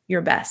you're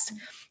your best.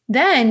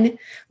 Then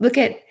look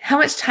at how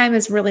much time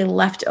is really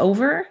left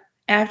over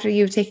after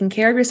you've taken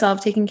care of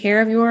yourself, taken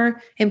care of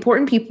your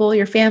important people,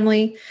 your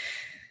family.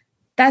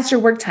 That's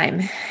your work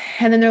time.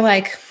 And then they're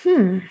like,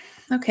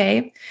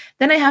 okay.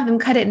 Then I have them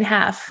cut it in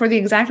half for the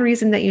exact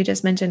reason that you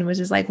just mentioned, which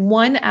is like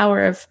 1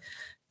 hour of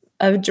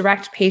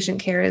direct patient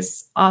care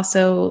is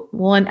also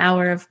 1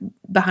 hour of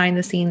behind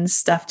the scenes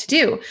stuff to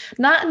do.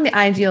 Not in the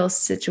ideal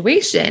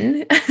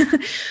situation,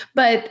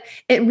 but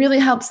it really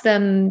helps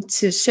them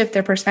to shift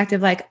their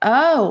perspective like,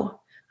 oh,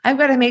 I've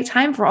got to make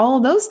time for all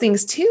of those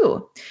things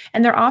too.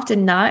 And they're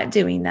often not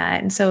doing that.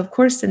 And so of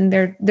course, then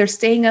they're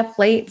staying up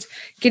late,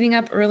 getting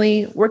up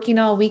early, working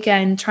all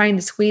weekend, trying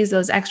to squeeze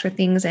those extra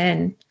things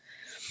in.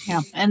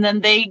 Yeah. And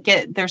then they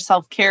get their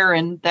self-care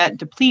and that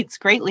depletes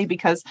greatly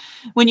because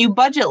when you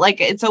budget,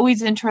 like it's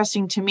always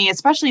interesting to me,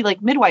 especially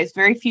like midwives,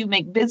 very few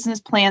make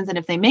business plans. And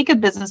if they make a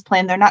business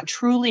plan, they're not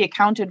truly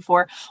accounted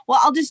for. Well,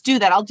 I'll just do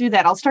that.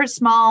 I'll start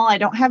small. I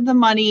don't have the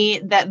money,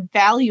 that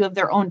value of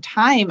their own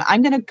time.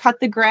 I'm going to cut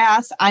the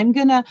grass.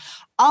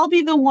 I'll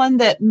be the one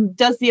that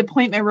does the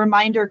appointment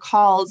reminder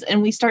calls.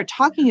 And we start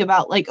talking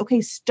about like,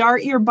 okay,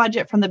 start your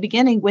budget from the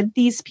beginning with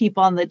these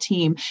people on the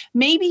team.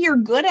 Maybe you're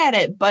good at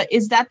it, but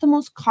is that the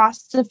most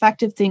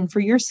cost-effective thing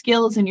for your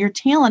skills and your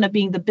talent of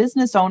being the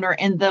business owner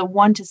and the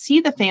one to see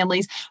the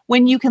families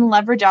when you can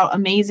leverage out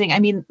amazing? I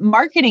mean,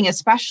 marketing,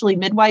 especially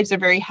midwives are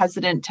very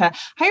hesitant to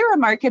hire a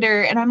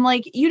marketer. And I'm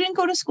like, you didn't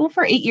go to school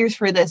for 8 years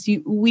for this.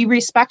 We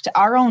respect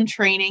our own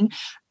training.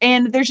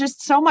 And there's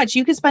just so much.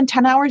 You could spend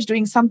 10 hours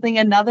doing something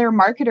another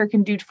marketer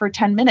can do for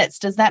 10 minutes.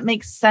 Does that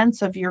make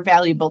sense of your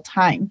valuable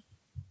time?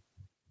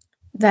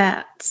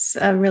 That's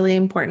a really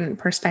important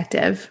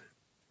perspective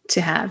to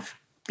have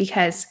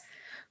because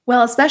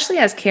Well, especially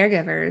as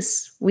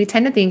caregivers, we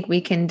tend to think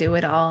we can do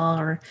it all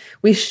or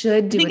we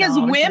should I do think it as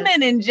all.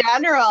 women in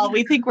general,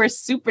 we think we're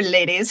super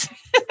ladies.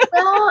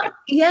 Well,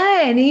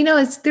 yeah. And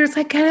there's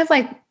like kind of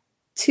like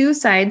two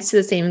sides to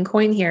the same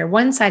coin here.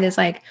 One side is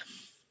like,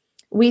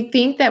 we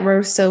think that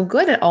we're so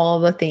good at all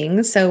the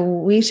things, so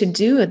we should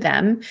do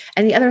them.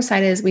 And the other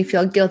side is we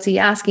feel guilty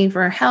asking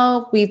for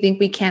help. We think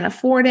we can't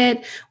afford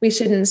it. We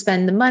shouldn't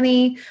spend the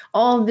money.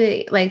 All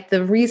the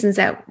reasons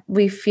that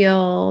we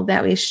feel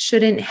that we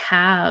shouldn't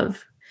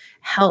have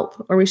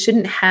help or we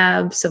shouldn't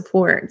have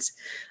support.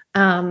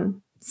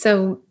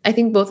 So I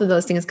think both of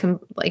those things can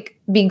like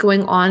be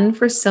going on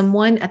for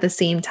someone at the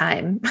same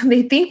time.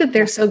 They think that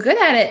they're so good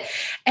at it,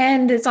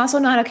 and it's also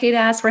not okay to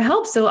ask for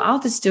help. So I'll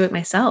just do it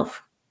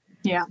myself.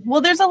 Yeah. Well,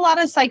 there's a lot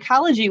of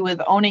psychology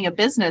with owning a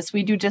business.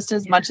 We do just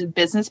as much as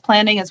business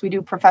planning as we do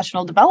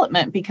professional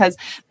development, because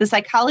the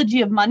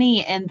psychology of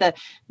money and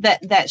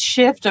that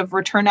shift of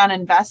return on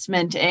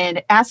investment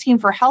and asking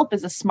for help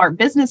is a smart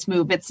business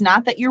move. It's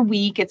not that you're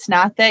weak. It's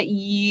not that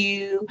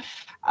you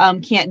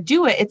can't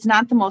do it. It's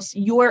not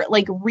you're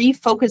like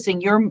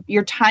refocusing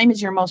your time is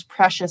your most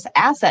precious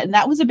asset. And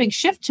that was a big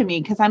shift to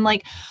me because I'm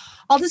like,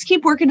 I'll just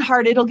keep working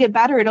hard. It'll get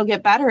better. It'll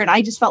get better. And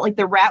I just felt like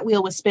the rat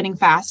wheel was spinning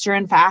faster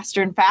and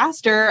faster and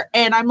faster.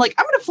 And I'm like,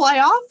 I'm going to fly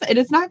off and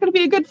it's not going to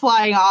be a good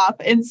flying off.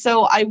 And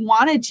so I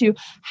wanted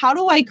how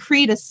do I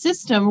create a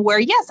system where,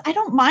 yes, I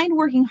don't mind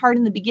working hard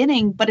in the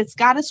beginning, but it's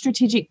got a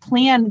strategic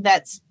plan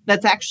that's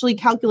actually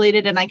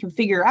calculated and I can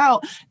figure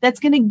out that's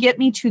going to get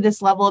me to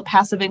this level of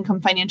passive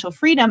income, financial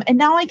freedom. And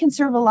now I can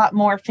serve a lot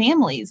more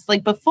families.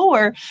 Like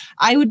before,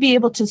 I would be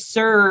able to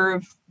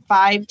serve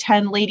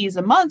 5-10 ladies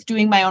a month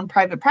doing my own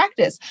private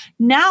practice.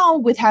 Now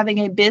with having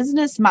a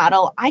business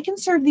model, I can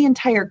serve the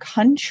entire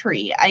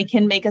country. I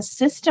can make a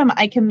system.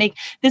 I can make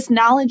this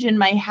knowledge in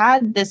my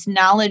head, this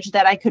knowledge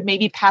that I could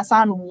maybe pass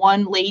on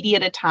one lady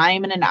at a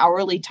time in an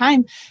hourly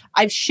time.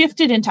 I've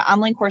shifted into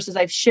online courses.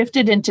 I've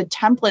shifted into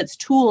templates,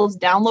 tools,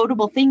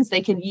 downloadable things they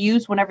can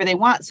use whenever they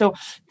want. So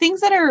things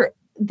that are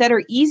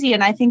easy.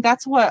 And I think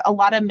that's what a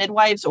lot of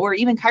midwives or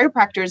even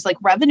chiropractors, like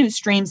revenue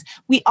streams,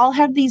 we all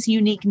have these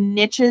unique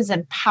niches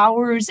and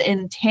powers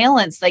and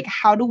talents. Like,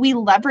 how do we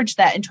leverage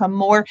that into a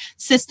more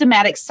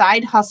systematic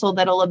side hustle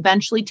that'll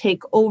eventually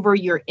take over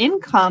your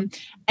income?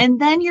 And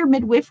then your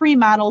midwifery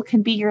model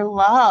can be your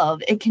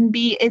love.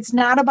 It's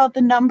not about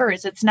the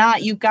numbers. It's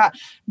not, you've got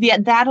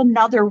that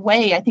another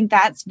way. I think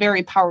that's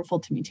very powerful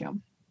to me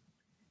too.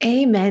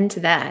 Amen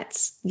to that.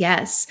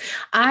 Yes.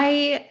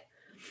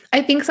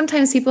 I think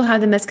sometimes people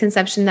have the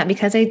misconception that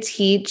because I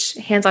teach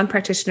hands-on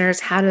practitioners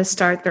how to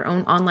start their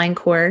own online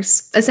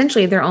course,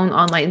 essentially their own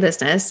online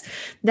business,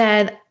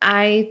 that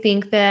I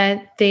think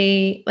that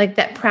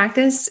that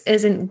practice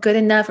isn't good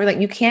enough, or like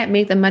you can't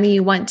make the money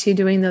you want to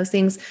doing those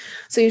things.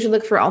 So you should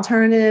look for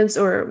alternatives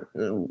or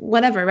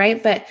whatever,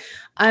 right? But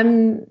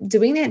I'm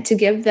doing it to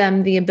give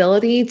them the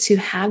ability to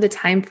have the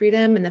time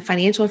freedom and the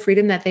financial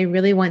freedom that they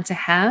really want to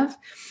have.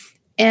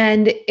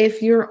 And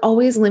if you're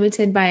always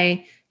limited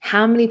by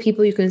how many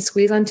people you can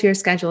squeeze onto your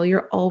schedule,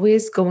 you're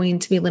always going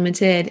to be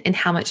limited in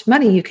how much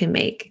money you can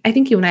make. I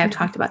think you and I have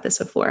talked about this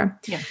before.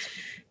 Yeah.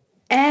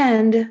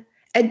 And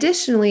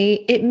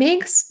additionally, it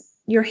makes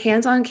your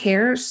hands-on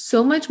care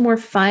so much more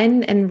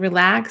fun and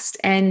relaxed.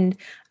 And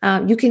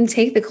you can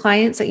take the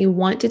clients that you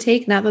want to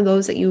take, not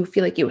those that you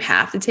feel like you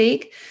have to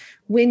take,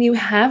 when you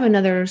have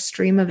another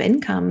stream of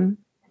income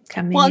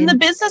coming in. Well, and the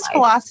business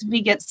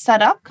philosophy gets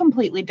set up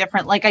completely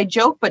different. Like I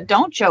joke, but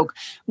don't joke.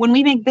 When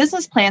we make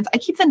business plans, I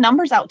keep the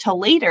numbers out till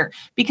later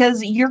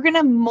because you're going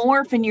to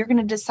morph and you're going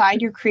to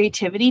decide your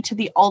creativity to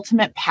the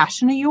ultimate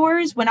passion of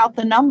yours without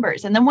the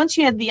numbers. And then once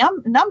you add the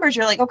numbers,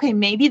 you're like, okay,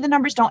 maybe the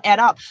numbers don't add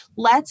up.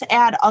 Let's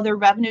add other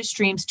revenue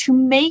streams to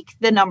make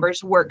the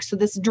numbers work. So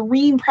this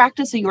dream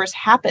practice of yours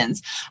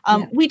happens.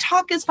 We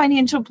talk as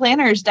financial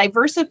planners,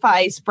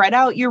 diversify, spread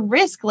out your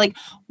risk. Like,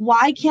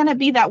 why can't it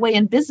be that way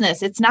in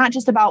business? It's not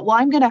just about, well,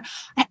 I'm going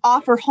to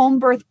offer home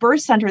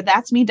birth center.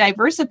 That's me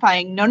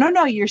diversifying. No.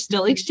 You're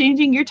still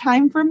exchanging your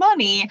time for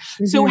money.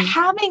 Mm-hmm. So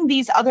having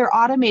these other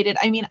automated,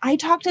 I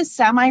talk to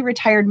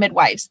semi-retired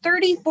midwives,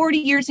 30, 40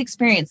 years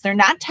experience. They're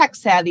not tech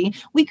savvy.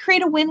 We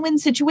create a win-win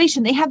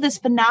situation. They have this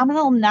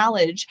phenomenal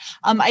knowledge.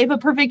 I have a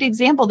perfect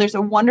example. There's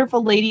a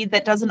wonderful lady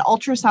that does an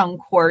ultrasound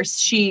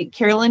course.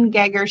 Carolyn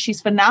Gagger,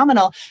 she's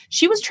phenomenal.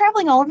 She was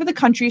traveling all over the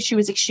country. She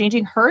was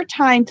exchanging her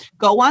time,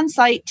 go on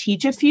site,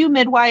 teach a few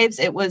midwives.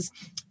 It was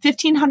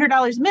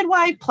 $1,500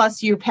 midwife,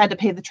 plus you had to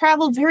pay the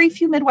travel. Very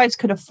few midwives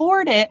could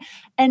afford it.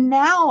 And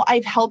now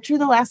I've helped her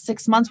the last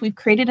 6 months. We've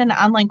created an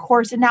online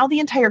course, and now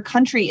the entire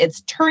country, it's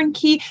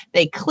turnkey.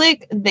 They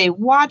click, they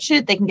watch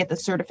it, they can get the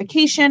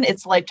certification.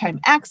 It's lifetime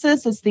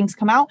access as things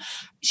come out.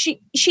 She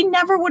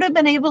never would have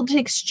been able to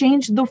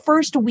exchange. The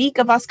first week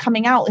of us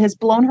coming out has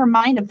blown her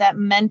mind of that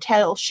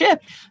mental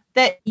shift.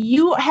 That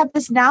you have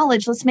this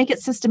knowledge. Let's make it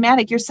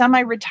systematic. You're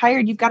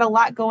semi-retired. You've got a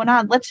lot going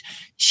on. Let's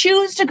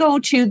choose to go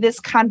to this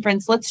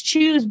conference. Let's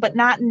choose, but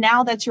not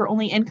now that's your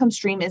only income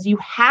stream is you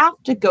have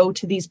to go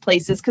to these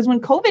places. Because when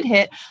COVID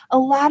hit, a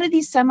lot of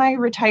these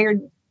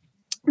semi-retired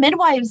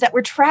midwives that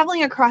were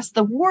traveling across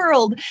the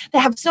world that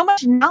have so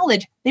much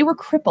knowledge. They were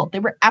crippled. They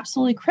were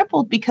absolutely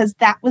crippled because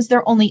that was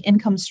their only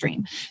income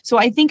stream. So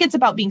I think it's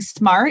about being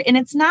smart, and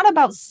it's not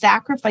about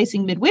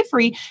sacrificing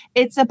midwifery.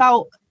 It's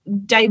about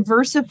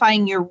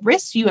diversifying your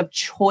risks. You have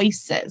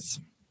choices.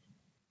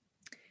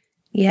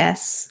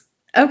 Yes.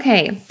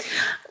 Okay.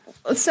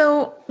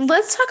 So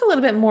let's talk a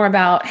little bit more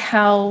about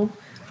how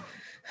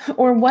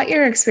or what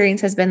your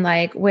experience has been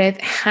like with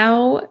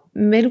how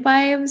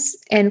midwives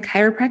and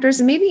chiropractors,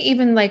 and maybe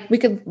even like we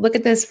could look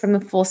at this from the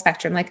full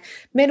spectrum, like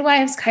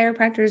midwives,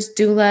 chiropractors,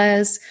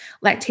 doulas,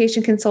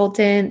 lactation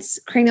consultants,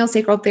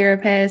 craniosacral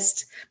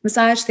therapists,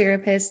 massage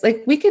therapists,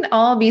 like we can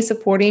all be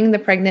supporting the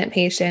pregnant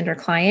patient or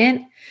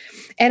client.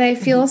 And I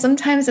feel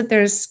sometimes that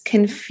there's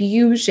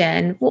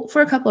confusion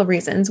for a couple of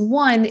reasons.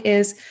 One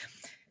is,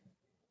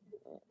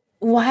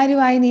 why do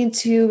I need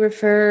to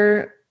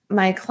refer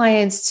my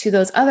clients to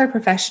those other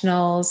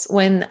professionals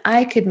when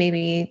I could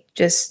maybe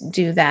just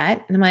do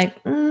that? And I'm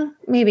like,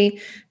 maybe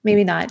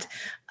not.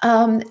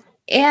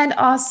 And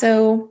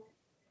also,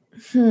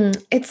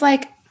 it's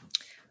like,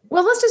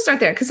 well, let's just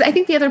start there, because I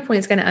think the other point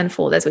is going to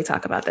unfold as we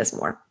talk about this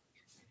more.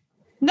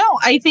 No,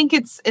 I think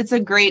it's a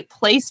great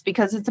place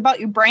because it's about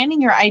you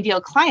branding your ideal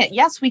client.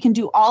 Yes, we can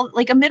do all,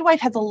 like a midwife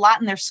has a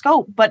lot in their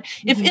scope, but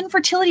if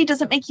infertility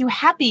doesn't make you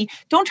happy,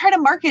 don't try to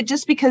market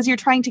just because you're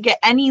trying to get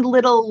any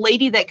little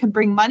lady that can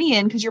bring money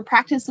in, because your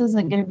practice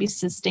isn't going to be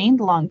sustained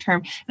long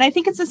term. And I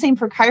think it's the same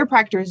for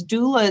chiropractors,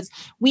 doulas.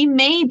 We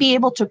may be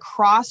able to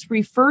cross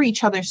refer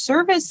each other's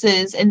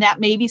services, and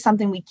that may be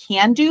something we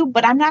can do,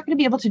 but I'm not going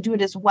to be able to do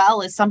it as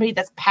well as somebody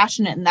that's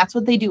passionate and that's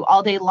what they do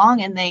all day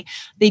long. And they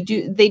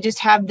just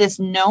have this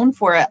known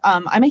for it.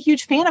 I'm a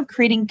huge fan of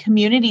creating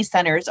community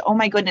centers. Oh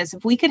my goodness.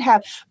 If we could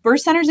have birth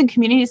centers and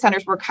community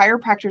centers where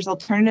chiropractors,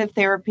 alternative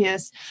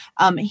therapists,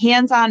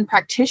 hands-on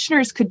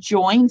practitioners could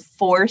join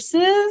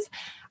forces,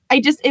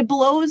 it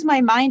blows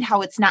my mind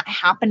how it's not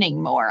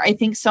happening more. I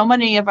think so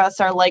many of us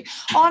are like,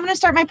 oh, I'm going to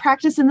start my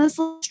practice in this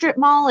little strip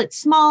mall. It's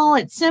small,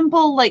 it's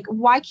simple. Like,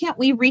 why can't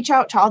we reach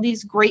out to all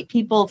these great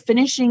people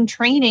finishing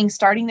training,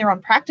 starting their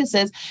own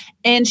practices,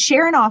 and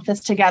share an office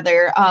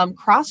together,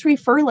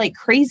 cross-refer like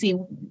crazy?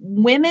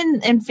 Women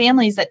and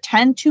families that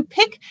tend to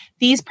pick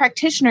these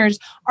practitioners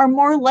are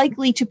more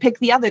likely to pick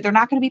the other. They're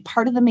not going to be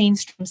part of the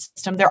mainstream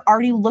system. They're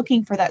already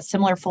looking for that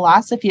similar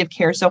philosophy of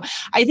care. So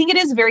I think it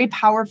is very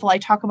powerful. I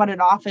talk about it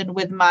often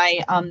with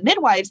my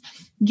midwives,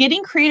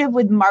 getting creative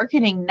with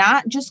marketing,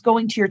 not just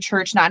going to your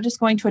church, not just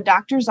going to a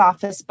doctor's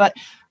office, but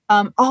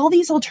all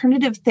these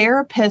alternative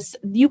therapists,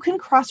 you can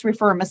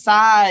cross-refer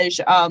massage.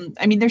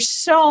 There's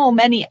so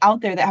many out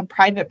there that have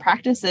private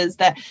practices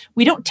that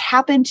we don't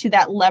tap into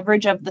that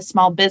leverage of the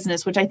small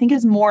business, which I think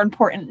is more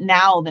important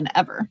now than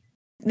ever.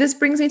 This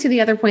brings me to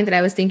the other point that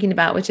I was thinking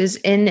about, which is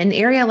in an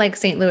area like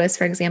St. Louis,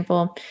 for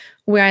example,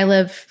 where I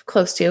live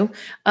close to.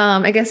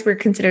 I guess we're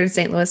considered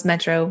St. Louis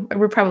Metro.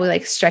 We're probably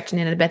like stretching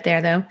it a bit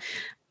there, though.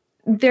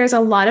 There's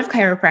a lot of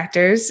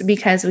chiropractors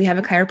because we have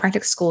a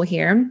chiropractic school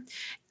here.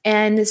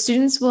 And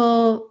students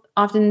will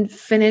often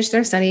finish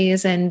their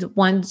studies and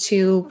want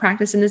to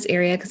practice in this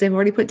area because they've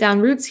already put down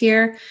roots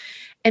here.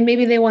 And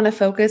maybe they want to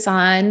focus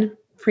on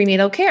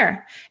prenatal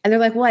care. And they're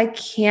like, well, I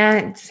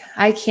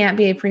can't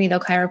be a prenatal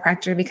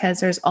chiropractor because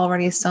there's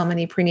already so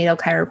many prenatal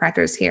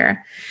chiropractors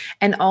here.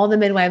 And all the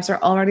midwives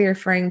are already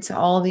referring to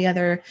all the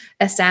other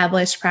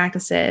established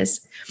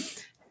practices.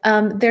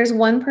 There's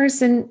one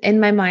person in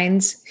my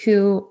mind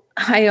who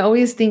I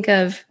always think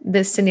of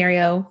this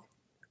scenario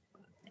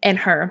and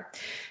her,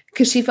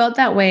 because she felt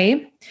that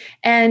way.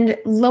 And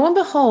lo and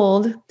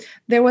behold,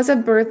 there was a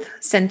birth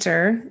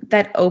center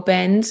that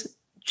opened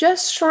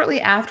just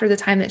shortly after the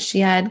time that she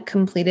had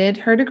completed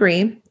her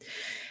degree.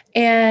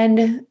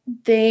 And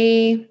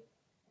I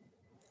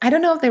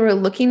don't know if they were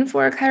looking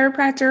for a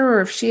chiropractor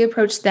or if she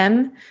approached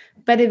them,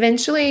 but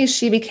eventually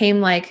she became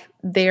like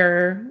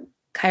their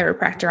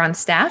chiropractor on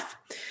staff.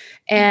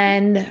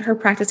 And her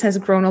practice has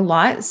grown a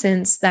lot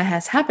since that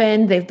has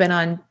happened. They've been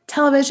on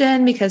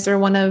television because they're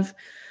one of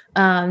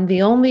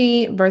the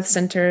only birth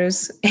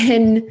centers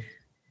in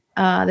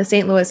the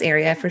St. Louis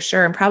area for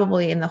sure, and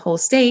probably in the whole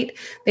state.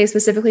 They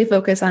specifically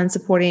focus on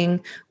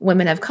supporting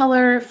women of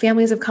color,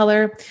 families of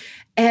color.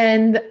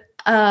 And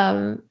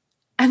I'm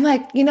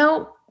like,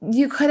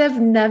 you could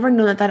have never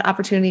known that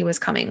opportunity was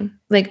coming.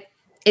 Like,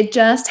 it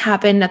just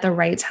happened at the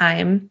right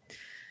time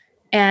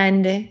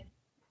and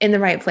in the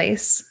right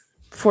place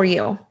for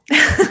you,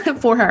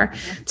 for her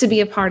to be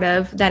a part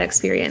of that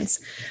experience.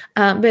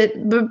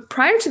 But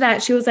prior to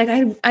that, she was like,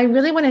 I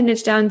really want to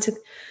niche down to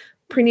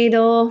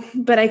prenatal,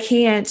 but I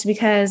can't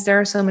because there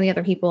are so many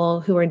other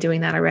people who are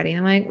doing that already.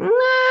 And I'm like,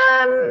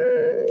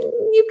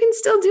 you can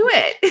still do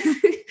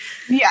it.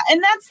 Yeah.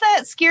 And that's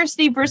that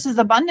scarcity versus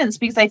abundance,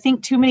 because I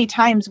think too many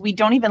times we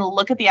don't even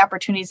look at the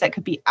opportunities that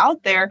could be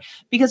out there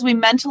because we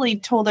mentally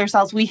told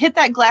ourselves, we hit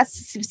that glass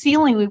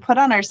ceiling we put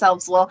on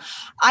ourselves. Well,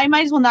 I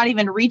might as well not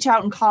even reach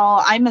out and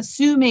call. I'm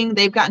assuming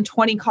they've gotten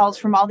 20 calls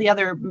from all the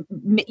other,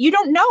 you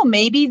don't know,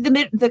 maybe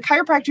the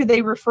chiropractor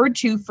they referred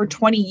to for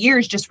 20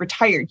 years just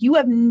retired. You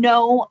have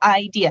no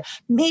idea.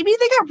 Maybe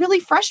they got really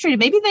frustrated.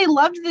 Maybe they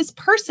loved this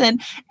person.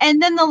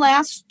 And then the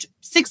last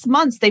 6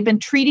 months, they've been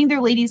treating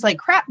their ladies like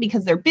crap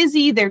because they're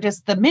busy. They're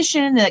just the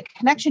mission, the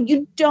connection.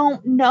 You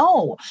don't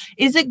know.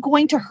 Is it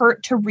going to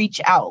hurt to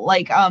reach out?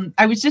 Like,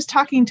 I was just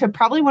talking to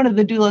probably one of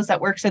the doulas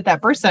that works at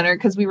that birth center,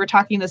 because we were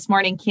talking this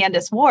morning,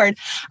 Candace Ward,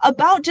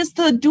 about just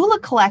the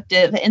doula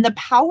collective and the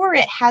power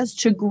it has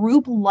to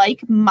group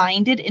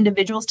like-minded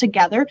individuals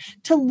together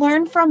to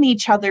learn from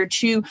each other,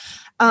 to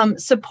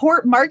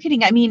support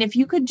marketing. I mean, if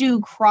you could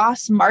do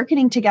cross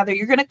marketing together,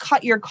 you're going to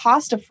cut your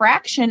cost a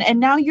fraction. And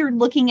now you're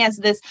looking as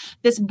this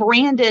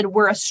branded,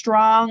 we're a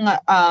strong,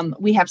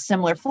 we have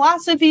similar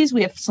philosophies,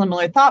 we have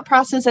similar thought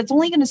process. That's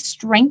only going to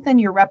strengthen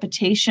your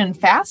reputation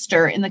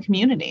faster in the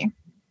community.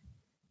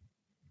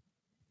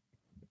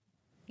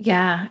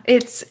 Yeah,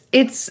 it's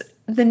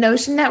the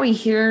notion that we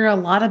hear a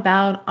lot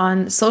about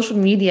on social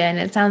media, and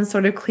it sounds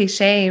sort of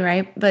cliche,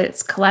 right? But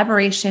it's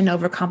collaboration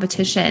over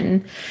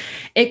competition.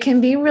 It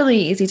can be really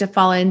easy to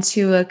fall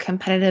into a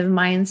competitive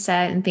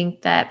mindset and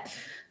think that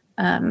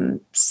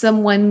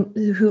someone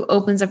who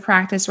opens a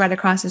practice right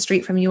across the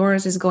street from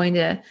yours is going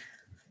to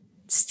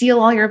steal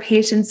all your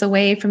patients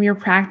away from your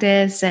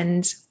practice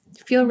and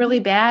feel really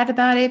bad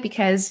about it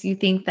because you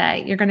think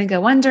that you're going to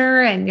go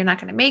under and you're not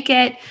going to make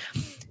it.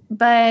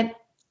 But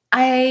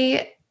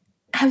I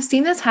have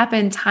seen this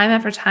happen time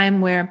after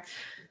time where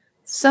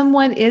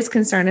someone is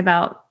concerned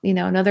about,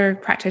 another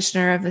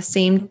practitioner of the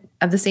same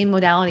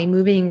modality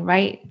moving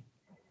right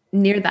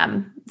near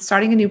them,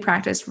 starting a new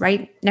practice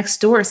right next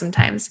door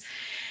sometimes.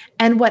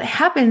 And what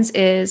happens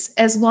is,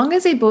 as long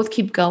as they both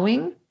keep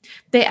going,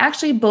 they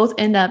actually both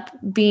end up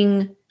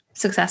being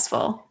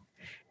successful.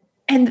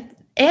 And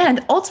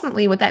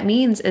ultimately what that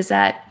means is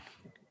that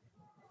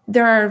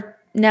there are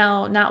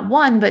now not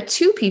one, but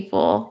two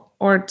people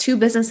or two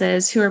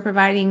businesses who are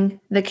providing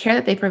the care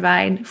that they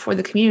provide for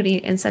the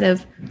community instead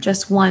of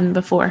just one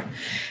before.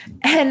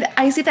 And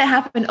I see that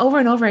happen over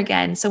and over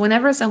again. So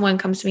whenever someone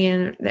comes to me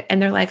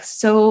and they're like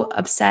so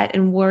upset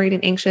and worried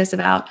and anxious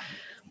about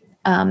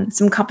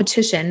some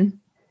competition,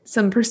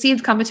 some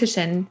perceived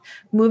competition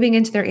moving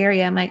into their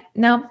area, I'm like,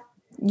 no,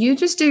 you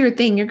just do your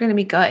thing. You're going to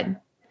be good.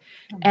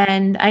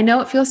 And I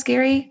know it feels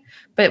scary,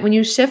 but when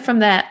you shift from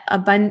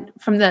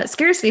from the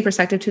scarcity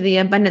perspective to the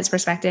abundance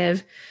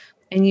perspective,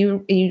 and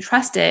you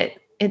trust it,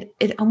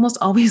 it almost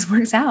always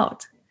works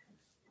out.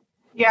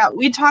 Yeah,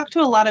 we talked to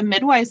a lot of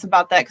midwives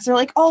about that because they're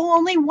like, oh,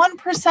 only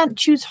 1%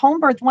 choose home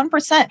birth,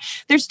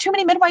 1%. There's too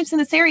many midwives in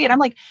this area. And I'm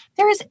like,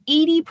 there is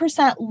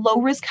 80%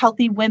 low risk,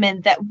 healthy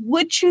women that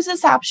would choose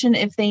this option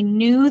if they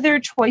knew their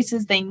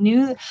choices. They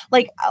knew,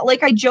 like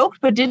I joked,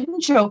 but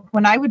didn't joke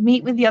when I would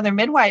meet with the other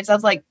midwives. I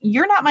was like,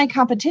 you're not my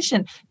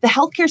competition. The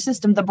healthcare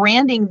system, the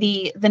branding,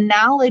 the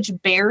knowledge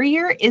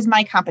barrier is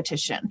my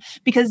competition,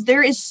 because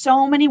there is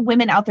so many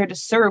women out there to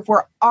serve.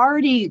 We're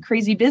already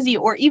crazy busy,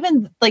 or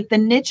even like the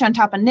niche on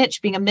top of niche,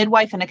 being a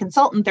midwife and a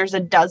consultant. There's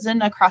a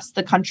dozen across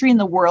the country in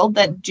the world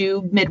that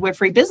do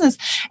midwifery business.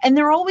 And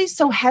they're always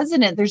so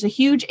hesitant. There's a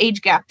huge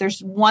age gap. There's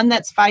one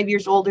that's 5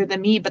 years older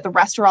than me, but the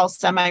rest are all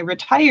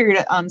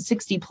semi-retired,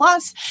 60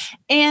 plus.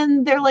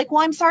 And they're like,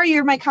 well, I'm sorry,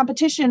 you're my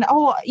competition.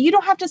 Oh, you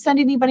don't have to send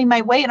anybody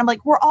my way. And I'm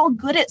like, we're all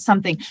good at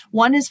something.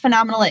 One is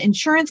phenomenal at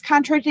insurance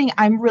contracting.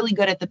 I'm really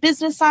good at the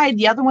business side.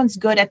 The other one's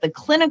good at the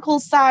clinical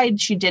side.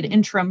 She did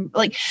interim.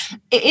 Like,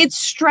 it's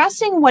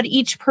stressing what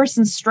each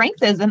person's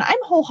strength is. And I'm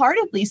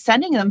wholeheartedly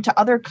sending them to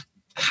other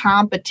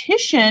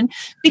competition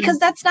because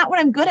that's not what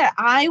I'm good at.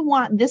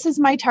 This is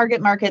my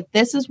target market.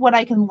 This is what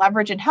I can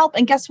leverage and help.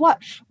 And guess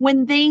what?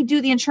 When they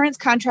do the insurance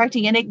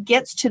contracting and it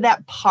gets to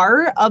that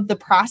part of the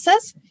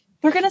process,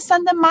 they're going to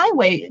send them my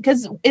way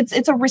because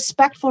it's a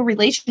respectful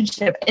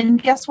relationship.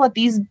 And guess what?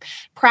 These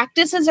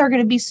practices are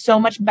going to be so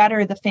much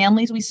better. The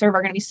families we serve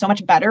are going to be so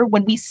much better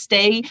when we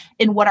stay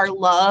in what our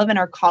love and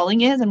our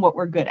calling is and what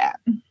we're good at.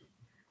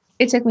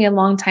 It took me a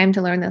long time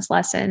to learn this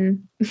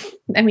lesson.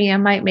 I mean, I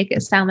might make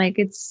it sound like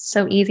it's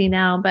so easy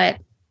now, but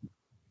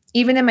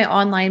even in my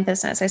online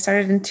business, I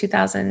started in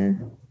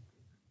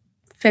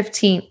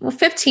 2015. Well,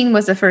 15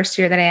 was the first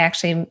year that I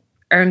actually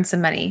earned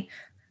some money.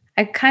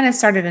 I kind of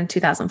started in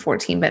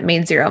 2014, but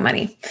made zero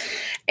money.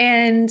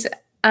 And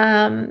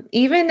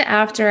even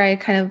after I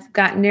kind of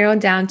got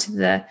narrowed down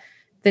to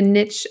the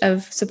niche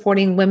of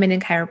supporting women in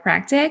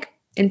chiropractic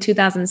in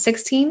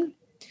 2016,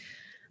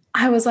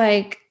 I was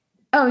like,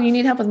 oh, you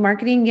need help with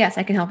marketing? Yes,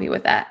 I can help you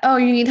with that. Oh,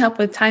 you need help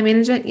with time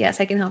management?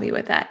 Yes, I can help you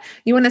with that.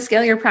 You want to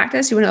scale your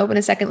practice? You want to open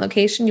a second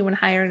location? You want to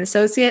hire an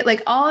associate?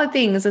 Like all the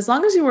things, as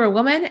long as you were a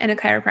woman and a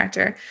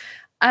chiropractor,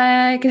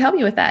 I can help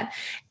you with that.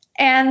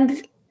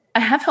 And I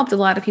have helped a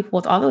lot of people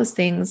with all those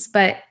things,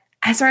 but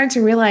I started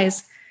to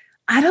realize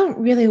I don't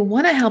really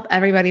want to help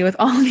everybody with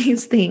all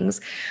these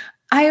things.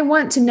 I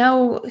want to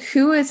know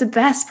who is the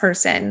best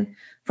person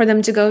for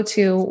them to go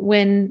to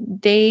when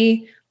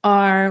they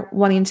are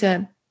wanting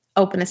to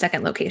open a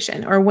second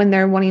location, or when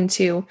they're wanting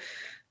to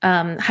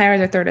hire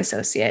their third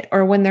associate,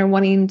 or when they're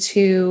wanting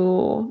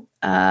to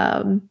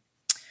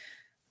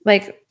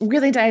like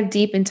really dive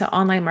deep into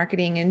online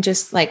marketing and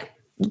just like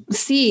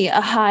see a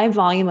high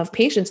volume of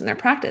patients in their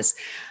practice.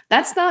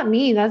 That's not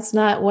me. That's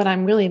not what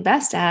I'm really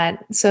best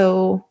at.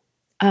 So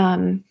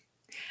I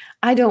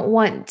don't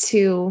want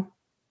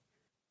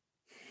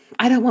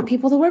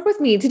people to work with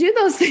me to do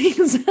those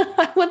things.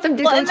 I want them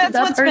to go to that's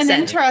that what's person. been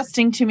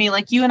interesting to me.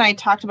 Like you and I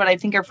talked about, I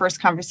think our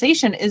first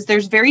conversation is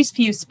there's very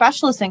few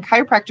specialists and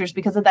chiropractors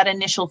because of that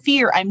initial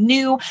fear. I'm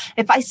new.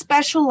 If I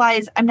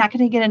specialize, I'm not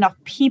going to get enough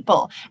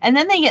people. And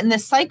then they get in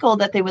this cycle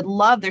that they would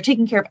love. They're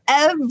taking care of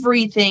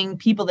everything,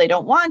 people they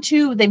don't want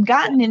to. They've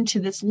gotten into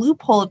this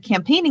loophole of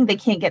campaigning they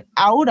can't get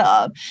out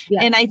of.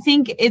 Yeah. And I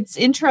think it's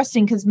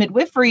interesting because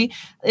midwifery,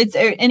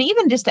 and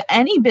even just to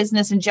any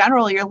business in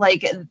general, you're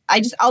like,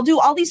 I'll do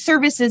all these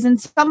services, and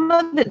some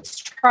of it's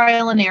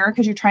trial and error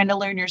because you're trying to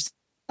learn yourself,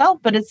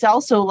 but it's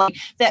also like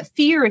that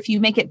fear, if you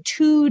make it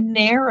too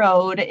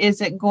narrowed, is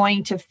it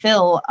going to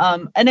fill?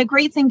 And a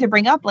great thing to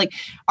bring up, like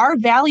our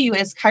value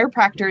as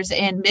chiropractors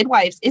and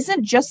midwives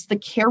isn't just the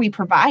care we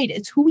provide,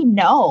 it's who we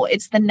know,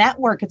 it's the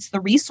network, it's the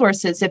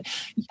resources.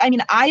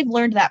 I've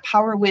learned that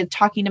power with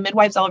talking to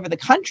midwives all over the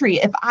country.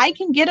 If I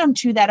can get them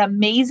to that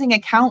amazing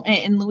accountant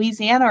in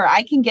Louisiana, or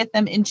I can get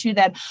them into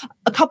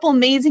a couple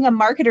amazing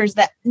marketers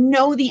that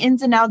know the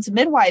ins and outs of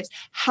midwives,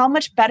 how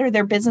much better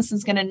their business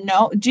is going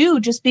to do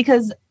just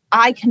because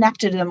I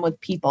connected them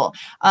with people.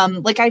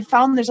 Like I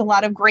found there's a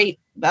lot of great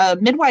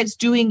midwives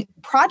doing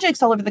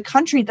projects all over the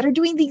country that are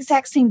doing the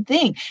exact same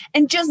thing,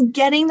 and just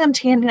getting them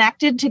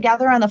connected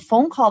together on the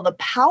phone call, the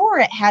power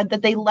it had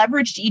that they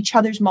leveraged each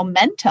other's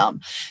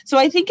momentum. So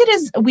I think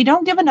we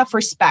don't give enough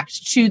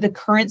respect to the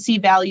currency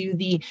value,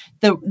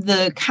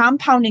 the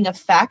compounding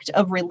effect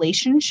of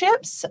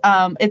relationships.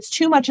 It's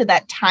too much of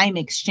that time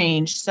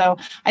exchange. So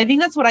I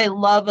think that's what I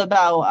love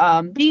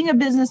about being a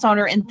business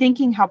owner and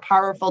thinking how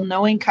powerful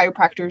knowing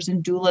chiropractors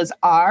and doulas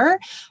are.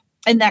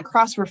 And that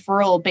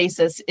cross-referral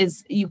basis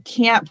is, you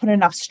can't put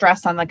enough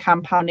stress on the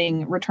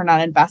compounding return on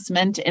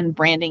investment and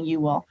branding you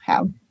will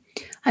have.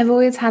 I've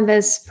always had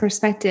this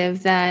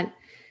perspective that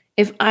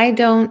if I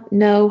don't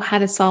know how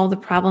to solve the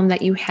problem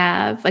that you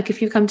have, like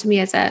if you come to me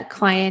as a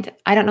client,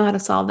 I don't know how to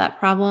solve that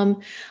problem,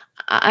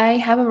 I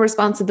have a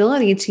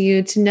responsibility to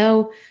you to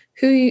know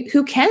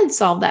who can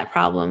solve that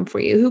problem for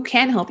you, who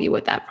can help you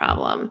with that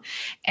problem.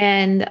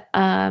 And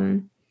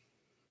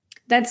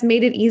that's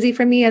made it easy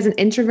for me as an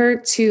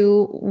introvert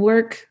to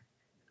work,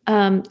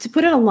 to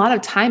put in a lot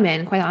of time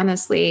in, quite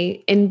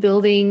honestly, in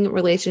building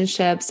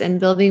relationships and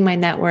building my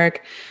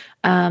network,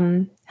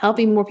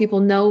 helping more people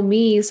know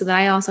me so that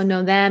I also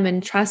know them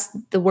and trust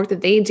the work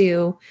that they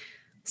do,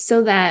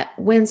 so that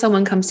when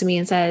someone comes to me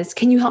and says,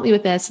 "Can you help me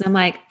with this?" And I'm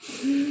like,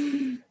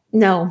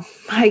 "No,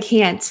 I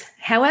can't."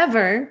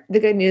 However, the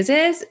good news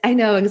is I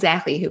know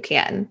exactly who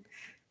can.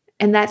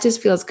 And that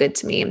just feels good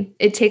to me.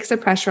 It takes the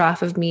pressure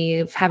off of me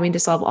of having to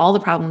solve all the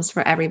problems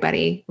for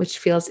everybody, which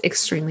feels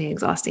extremely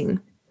exhausting.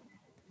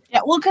 Yeah,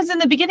 well, because in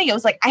the beginning, it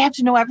was like, I have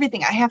to know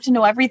everything. I have to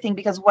know everything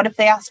because what if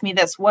they ask me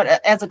this?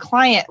 As a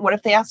client, what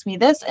if they ask me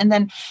this? And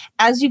then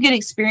as you get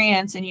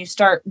experience and you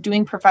start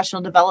doing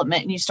professional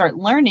development and you start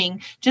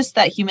learning just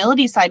that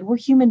humility side, we're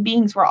human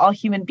beings. We're all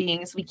human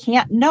beings. We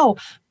can't know.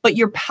 But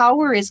your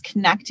power is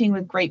connecting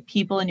with great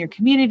people in your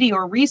community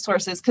or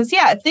resources. Because,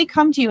 yeah, if they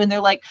come to you and they're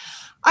like,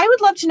 I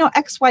would love to know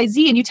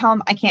XYZ, and you tell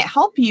them I can't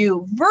help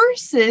you,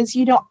 versus,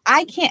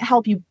 I can't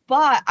help you,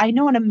 but I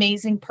know an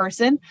amazing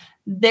person,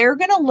 they're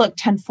going to look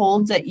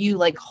tenfold at you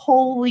like,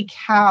 holy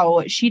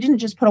cow, she didn't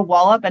just put a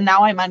wall up and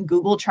now I'm on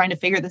Google trying to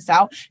figure this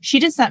out.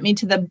 She just sent me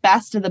to the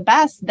best of the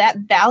best. That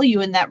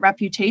value and that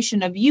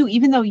reputation of you,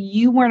 even though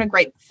you weren't a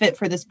great fit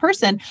for this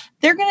person,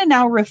 they're going to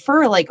now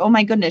refer like, oh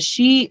my goodness,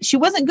 she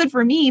wasn't good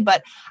for me,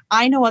 but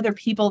I know other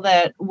people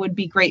that would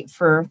be great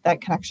for that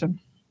connection.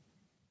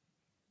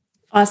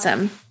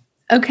 Awesome.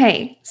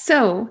 Okay.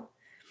 So,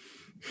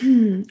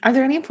 are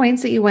there any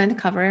points that you wanted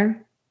to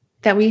cover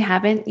that we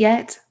haven't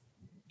yet?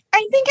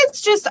 I think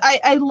it's just,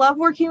 I love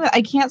working with,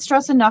 I can't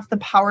stress enough the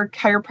power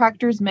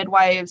chiropractors,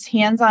 midwives,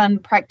 hands-on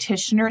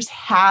practitioners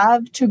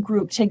have to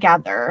group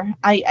together.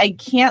 I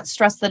can't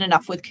stress that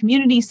enough with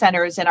community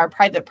centers and our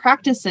private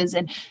practices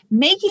and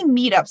making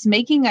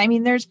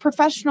meetups, there's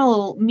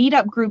professional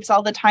meetup groups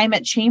all the time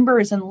at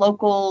chambers and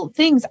local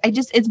things.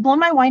 It's blown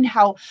my mind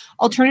how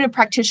alternative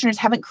practitioners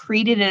haven't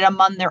created it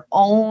among their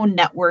own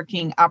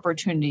networking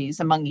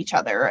opportunities among each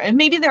other. And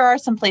maybe there are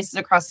some places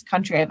across the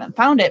country I haven't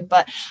found it,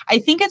 but I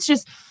think it's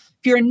just,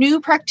 if you're a new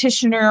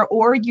practitioner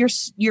or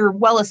you're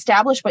well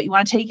established, but you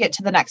want to take it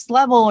to the next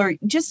level, or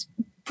just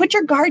put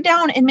your guard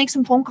down and make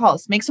some phone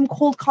calls, make some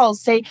cold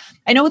calls. Say,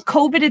 I know with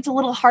COVID, it's a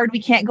little hard.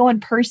 We can't go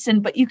in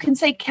person, but you can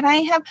say, can I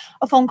have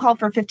a phone call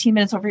for 15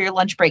 minutes over your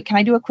lunch break? Can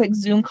I do a quick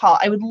Zoom call?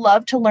 I would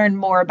love to learn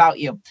more about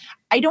you.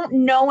 I don't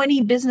know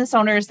any business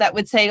owners that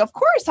would say, of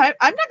course, I'm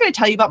not going to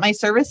tell you about my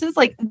services.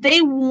 Like,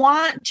 they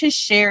want to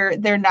share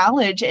their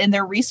knowledge and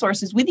their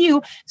resources with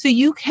you so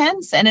you can,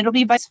 and it'll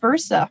be vice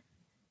versa.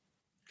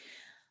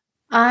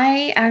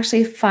 I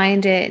actually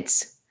find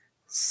it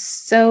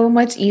so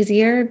much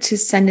easier to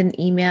send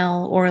an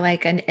email or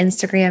like an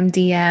Instagram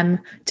DM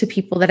to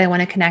people that I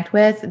want to connect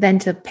with than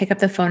to pick up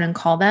the phone and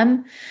call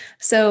them.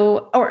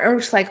 So, or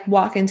just like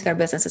walk into their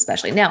business,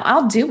 especially. Now,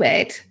 I'll do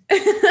it.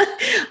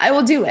 I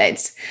will do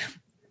it.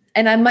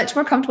 And I'm much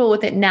more comfortable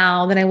with it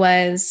now than I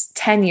was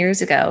 10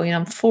 years ago.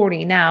 I'm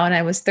 40 now and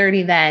I was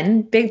 30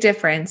 then. Big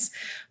difference.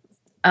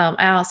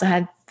 I also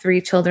had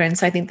 3 children.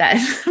 So I think that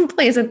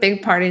plays a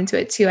big part into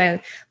it too.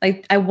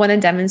 I want to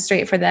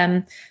demonstrate for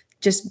them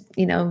just,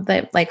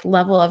 the like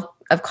level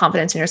of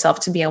confidence in yourself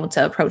to be able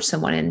to approach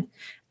someone and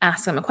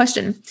ask them a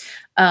question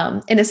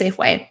in a safe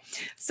way.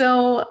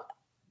 So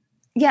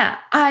yeah,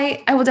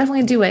 I will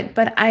definitely do it,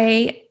 but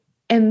I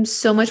am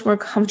so much more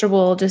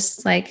comfortable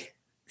just like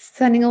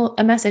sending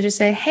a message to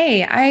say,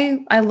 hey,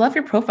 I love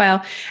your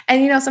profile.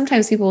 And,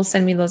 sometimes people will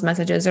send me those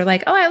messages. They're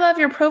like, oh, I love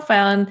your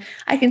profile. And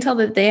I can tell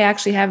that they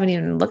actually haven't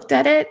even looked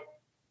at it.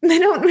 They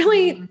don't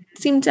really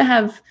seem to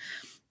have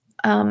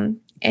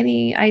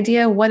any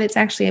idea what it's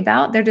actually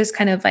about. They're just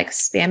kind of like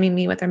spamming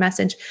me with their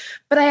message.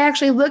 But I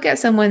actually look at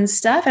someone's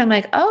stuff and I'm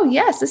like, oh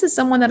yes, this is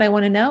someone that I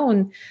want to know.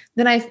 And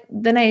then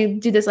I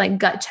do this like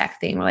gut check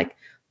thing. We're like,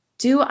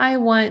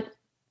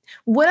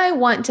 would I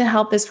want to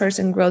help this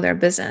person grow their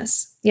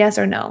business? Yes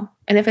or no?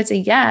 And if it's a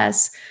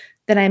yes,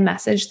 then I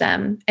message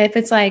them. If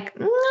it's like,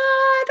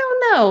 I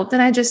don't know, then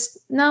I just,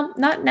 no,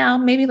 not now,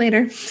 maybe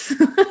later.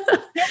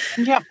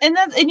 Yeah.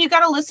 And you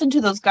got to listen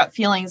to those gut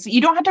feelings. You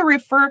don't have to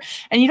refer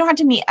and you don't have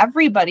to meet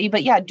everybody,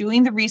 but yeah,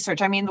 doing the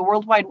research. I mean, the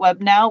World Wide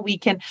Web now, we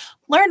can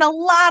learn a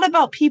lot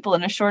about people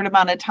in a short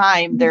amount of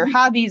time, their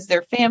hobbies,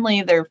 their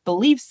family, their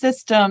belief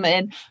system.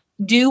 And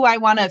do I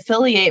want to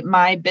affiliate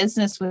my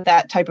business with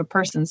that type of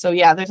person? So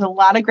yeah, there's a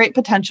lot of great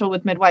potential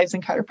with midwives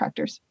and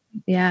chiropractors.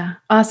 Yeah.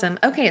 Awesome.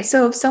 Okay.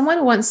 So if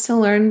someone wants to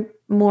learn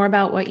more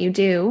about what you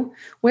do,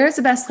 where's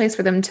the best place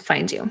for them to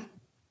find you?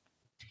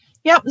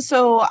 Yep.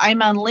 So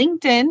I'm on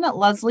LinkedIn,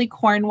 Leslie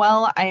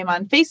Cornwell. I am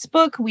on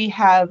Facebook. We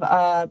have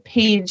a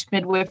page,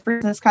 Midwifery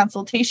Business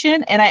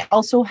Consultation. And I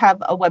also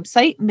have a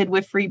website,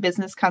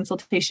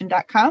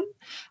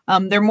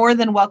 midwiferybusinessconsultation.com. They're more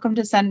than welcome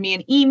to send me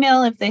an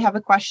email if they have a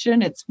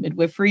question. It's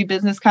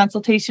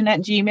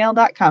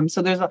midwiferybusinessconsultation@gmail.com.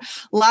 So there's a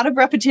lot of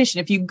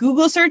repetition. If you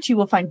Google search, you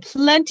will find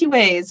plenty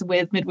ways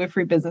with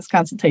Midwifery Business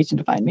Consultation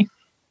to find me.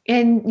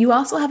 And you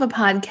also have a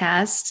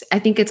podcast. I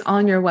think it's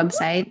on your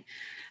website.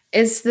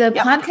 Is the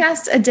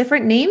podcast a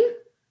different name?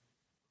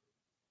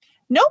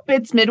 Nope,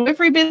 it's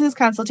Midwifery Business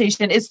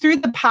Consultation. It's through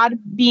the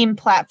Podbean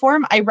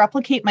platform. I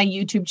replicate my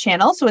YouTube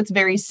channel, so it's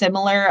very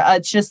similar.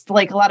 It's just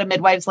like a lot of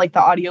midwives like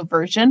the audio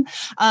version.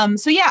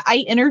 So yeah, I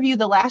interview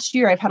the last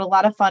year. I've had a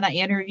lot of fun. I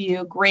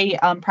interview great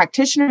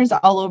practitioners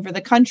all over the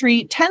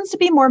country. Tends to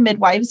be more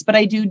midwives, but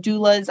I do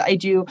doulas, I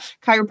do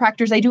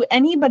chiropractors, I do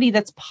anybody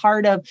that's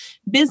part of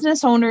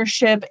business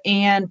ownership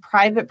and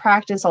private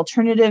practice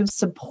alternatives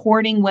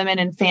supporting women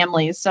and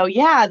families. So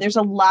yeah, there's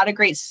a lot of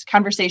great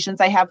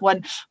conversations. I have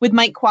one with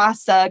Mike Quas,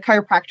 a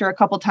chiropractor, a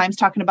couple of times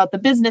talking about the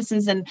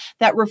businesses and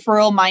that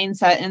referral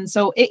mindset. And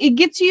so it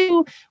gets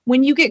you,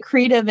 when you get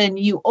creative and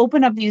you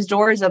open up these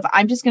doors of,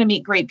 I'm just going to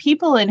meet great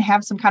people and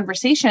have some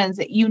conversations,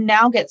 that you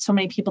now get so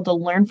many people to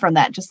learn from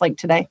that, just like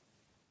today.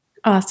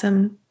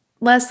 Awesome.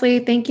 Leslie,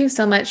 thank you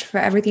so much for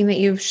everything that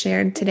you've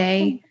shared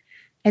today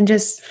and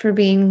just for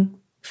being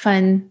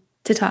fun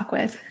to talk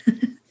with.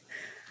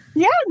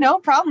 Yeah, no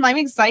problem. I'm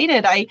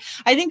excited. I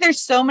think there's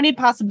so many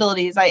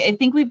possibilities. I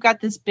think we've got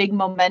this big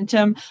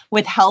momentum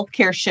with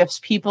healthcare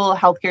shifts.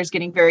 Healthcare is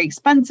getting very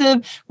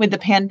expensive with the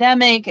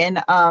pandemic,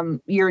 and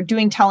you're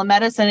doing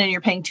telemedicine and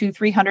you're paying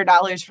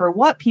 $200-$300 for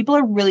what? People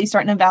are really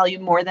starting to value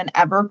more than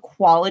ever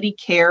quality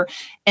care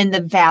and the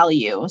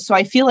value. So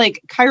I feel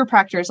like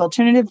chiropractors,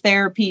 alternative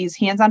therapies,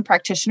 hands-on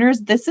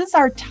practitioners, this is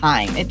our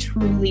time. It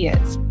truly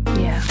is.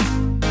 Yeah.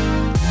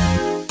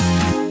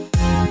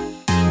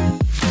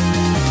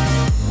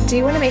 Do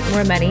you want to make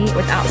more money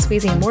without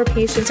squeezing more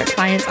patients or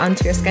clients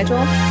onto your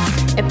schedule?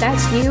 If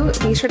that's you,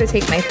 be sure to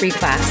take my free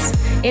class.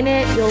 In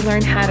it, you'll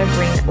learn how to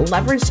bring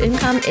leveraged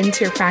income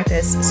into your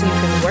practice so you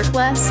can work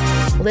less,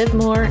 live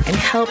more, and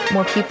help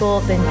more people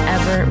than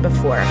ever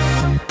before.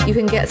 You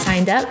can get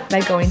signed up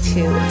by going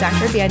to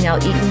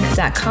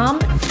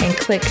drdanielleeaton.com and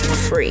click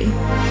free.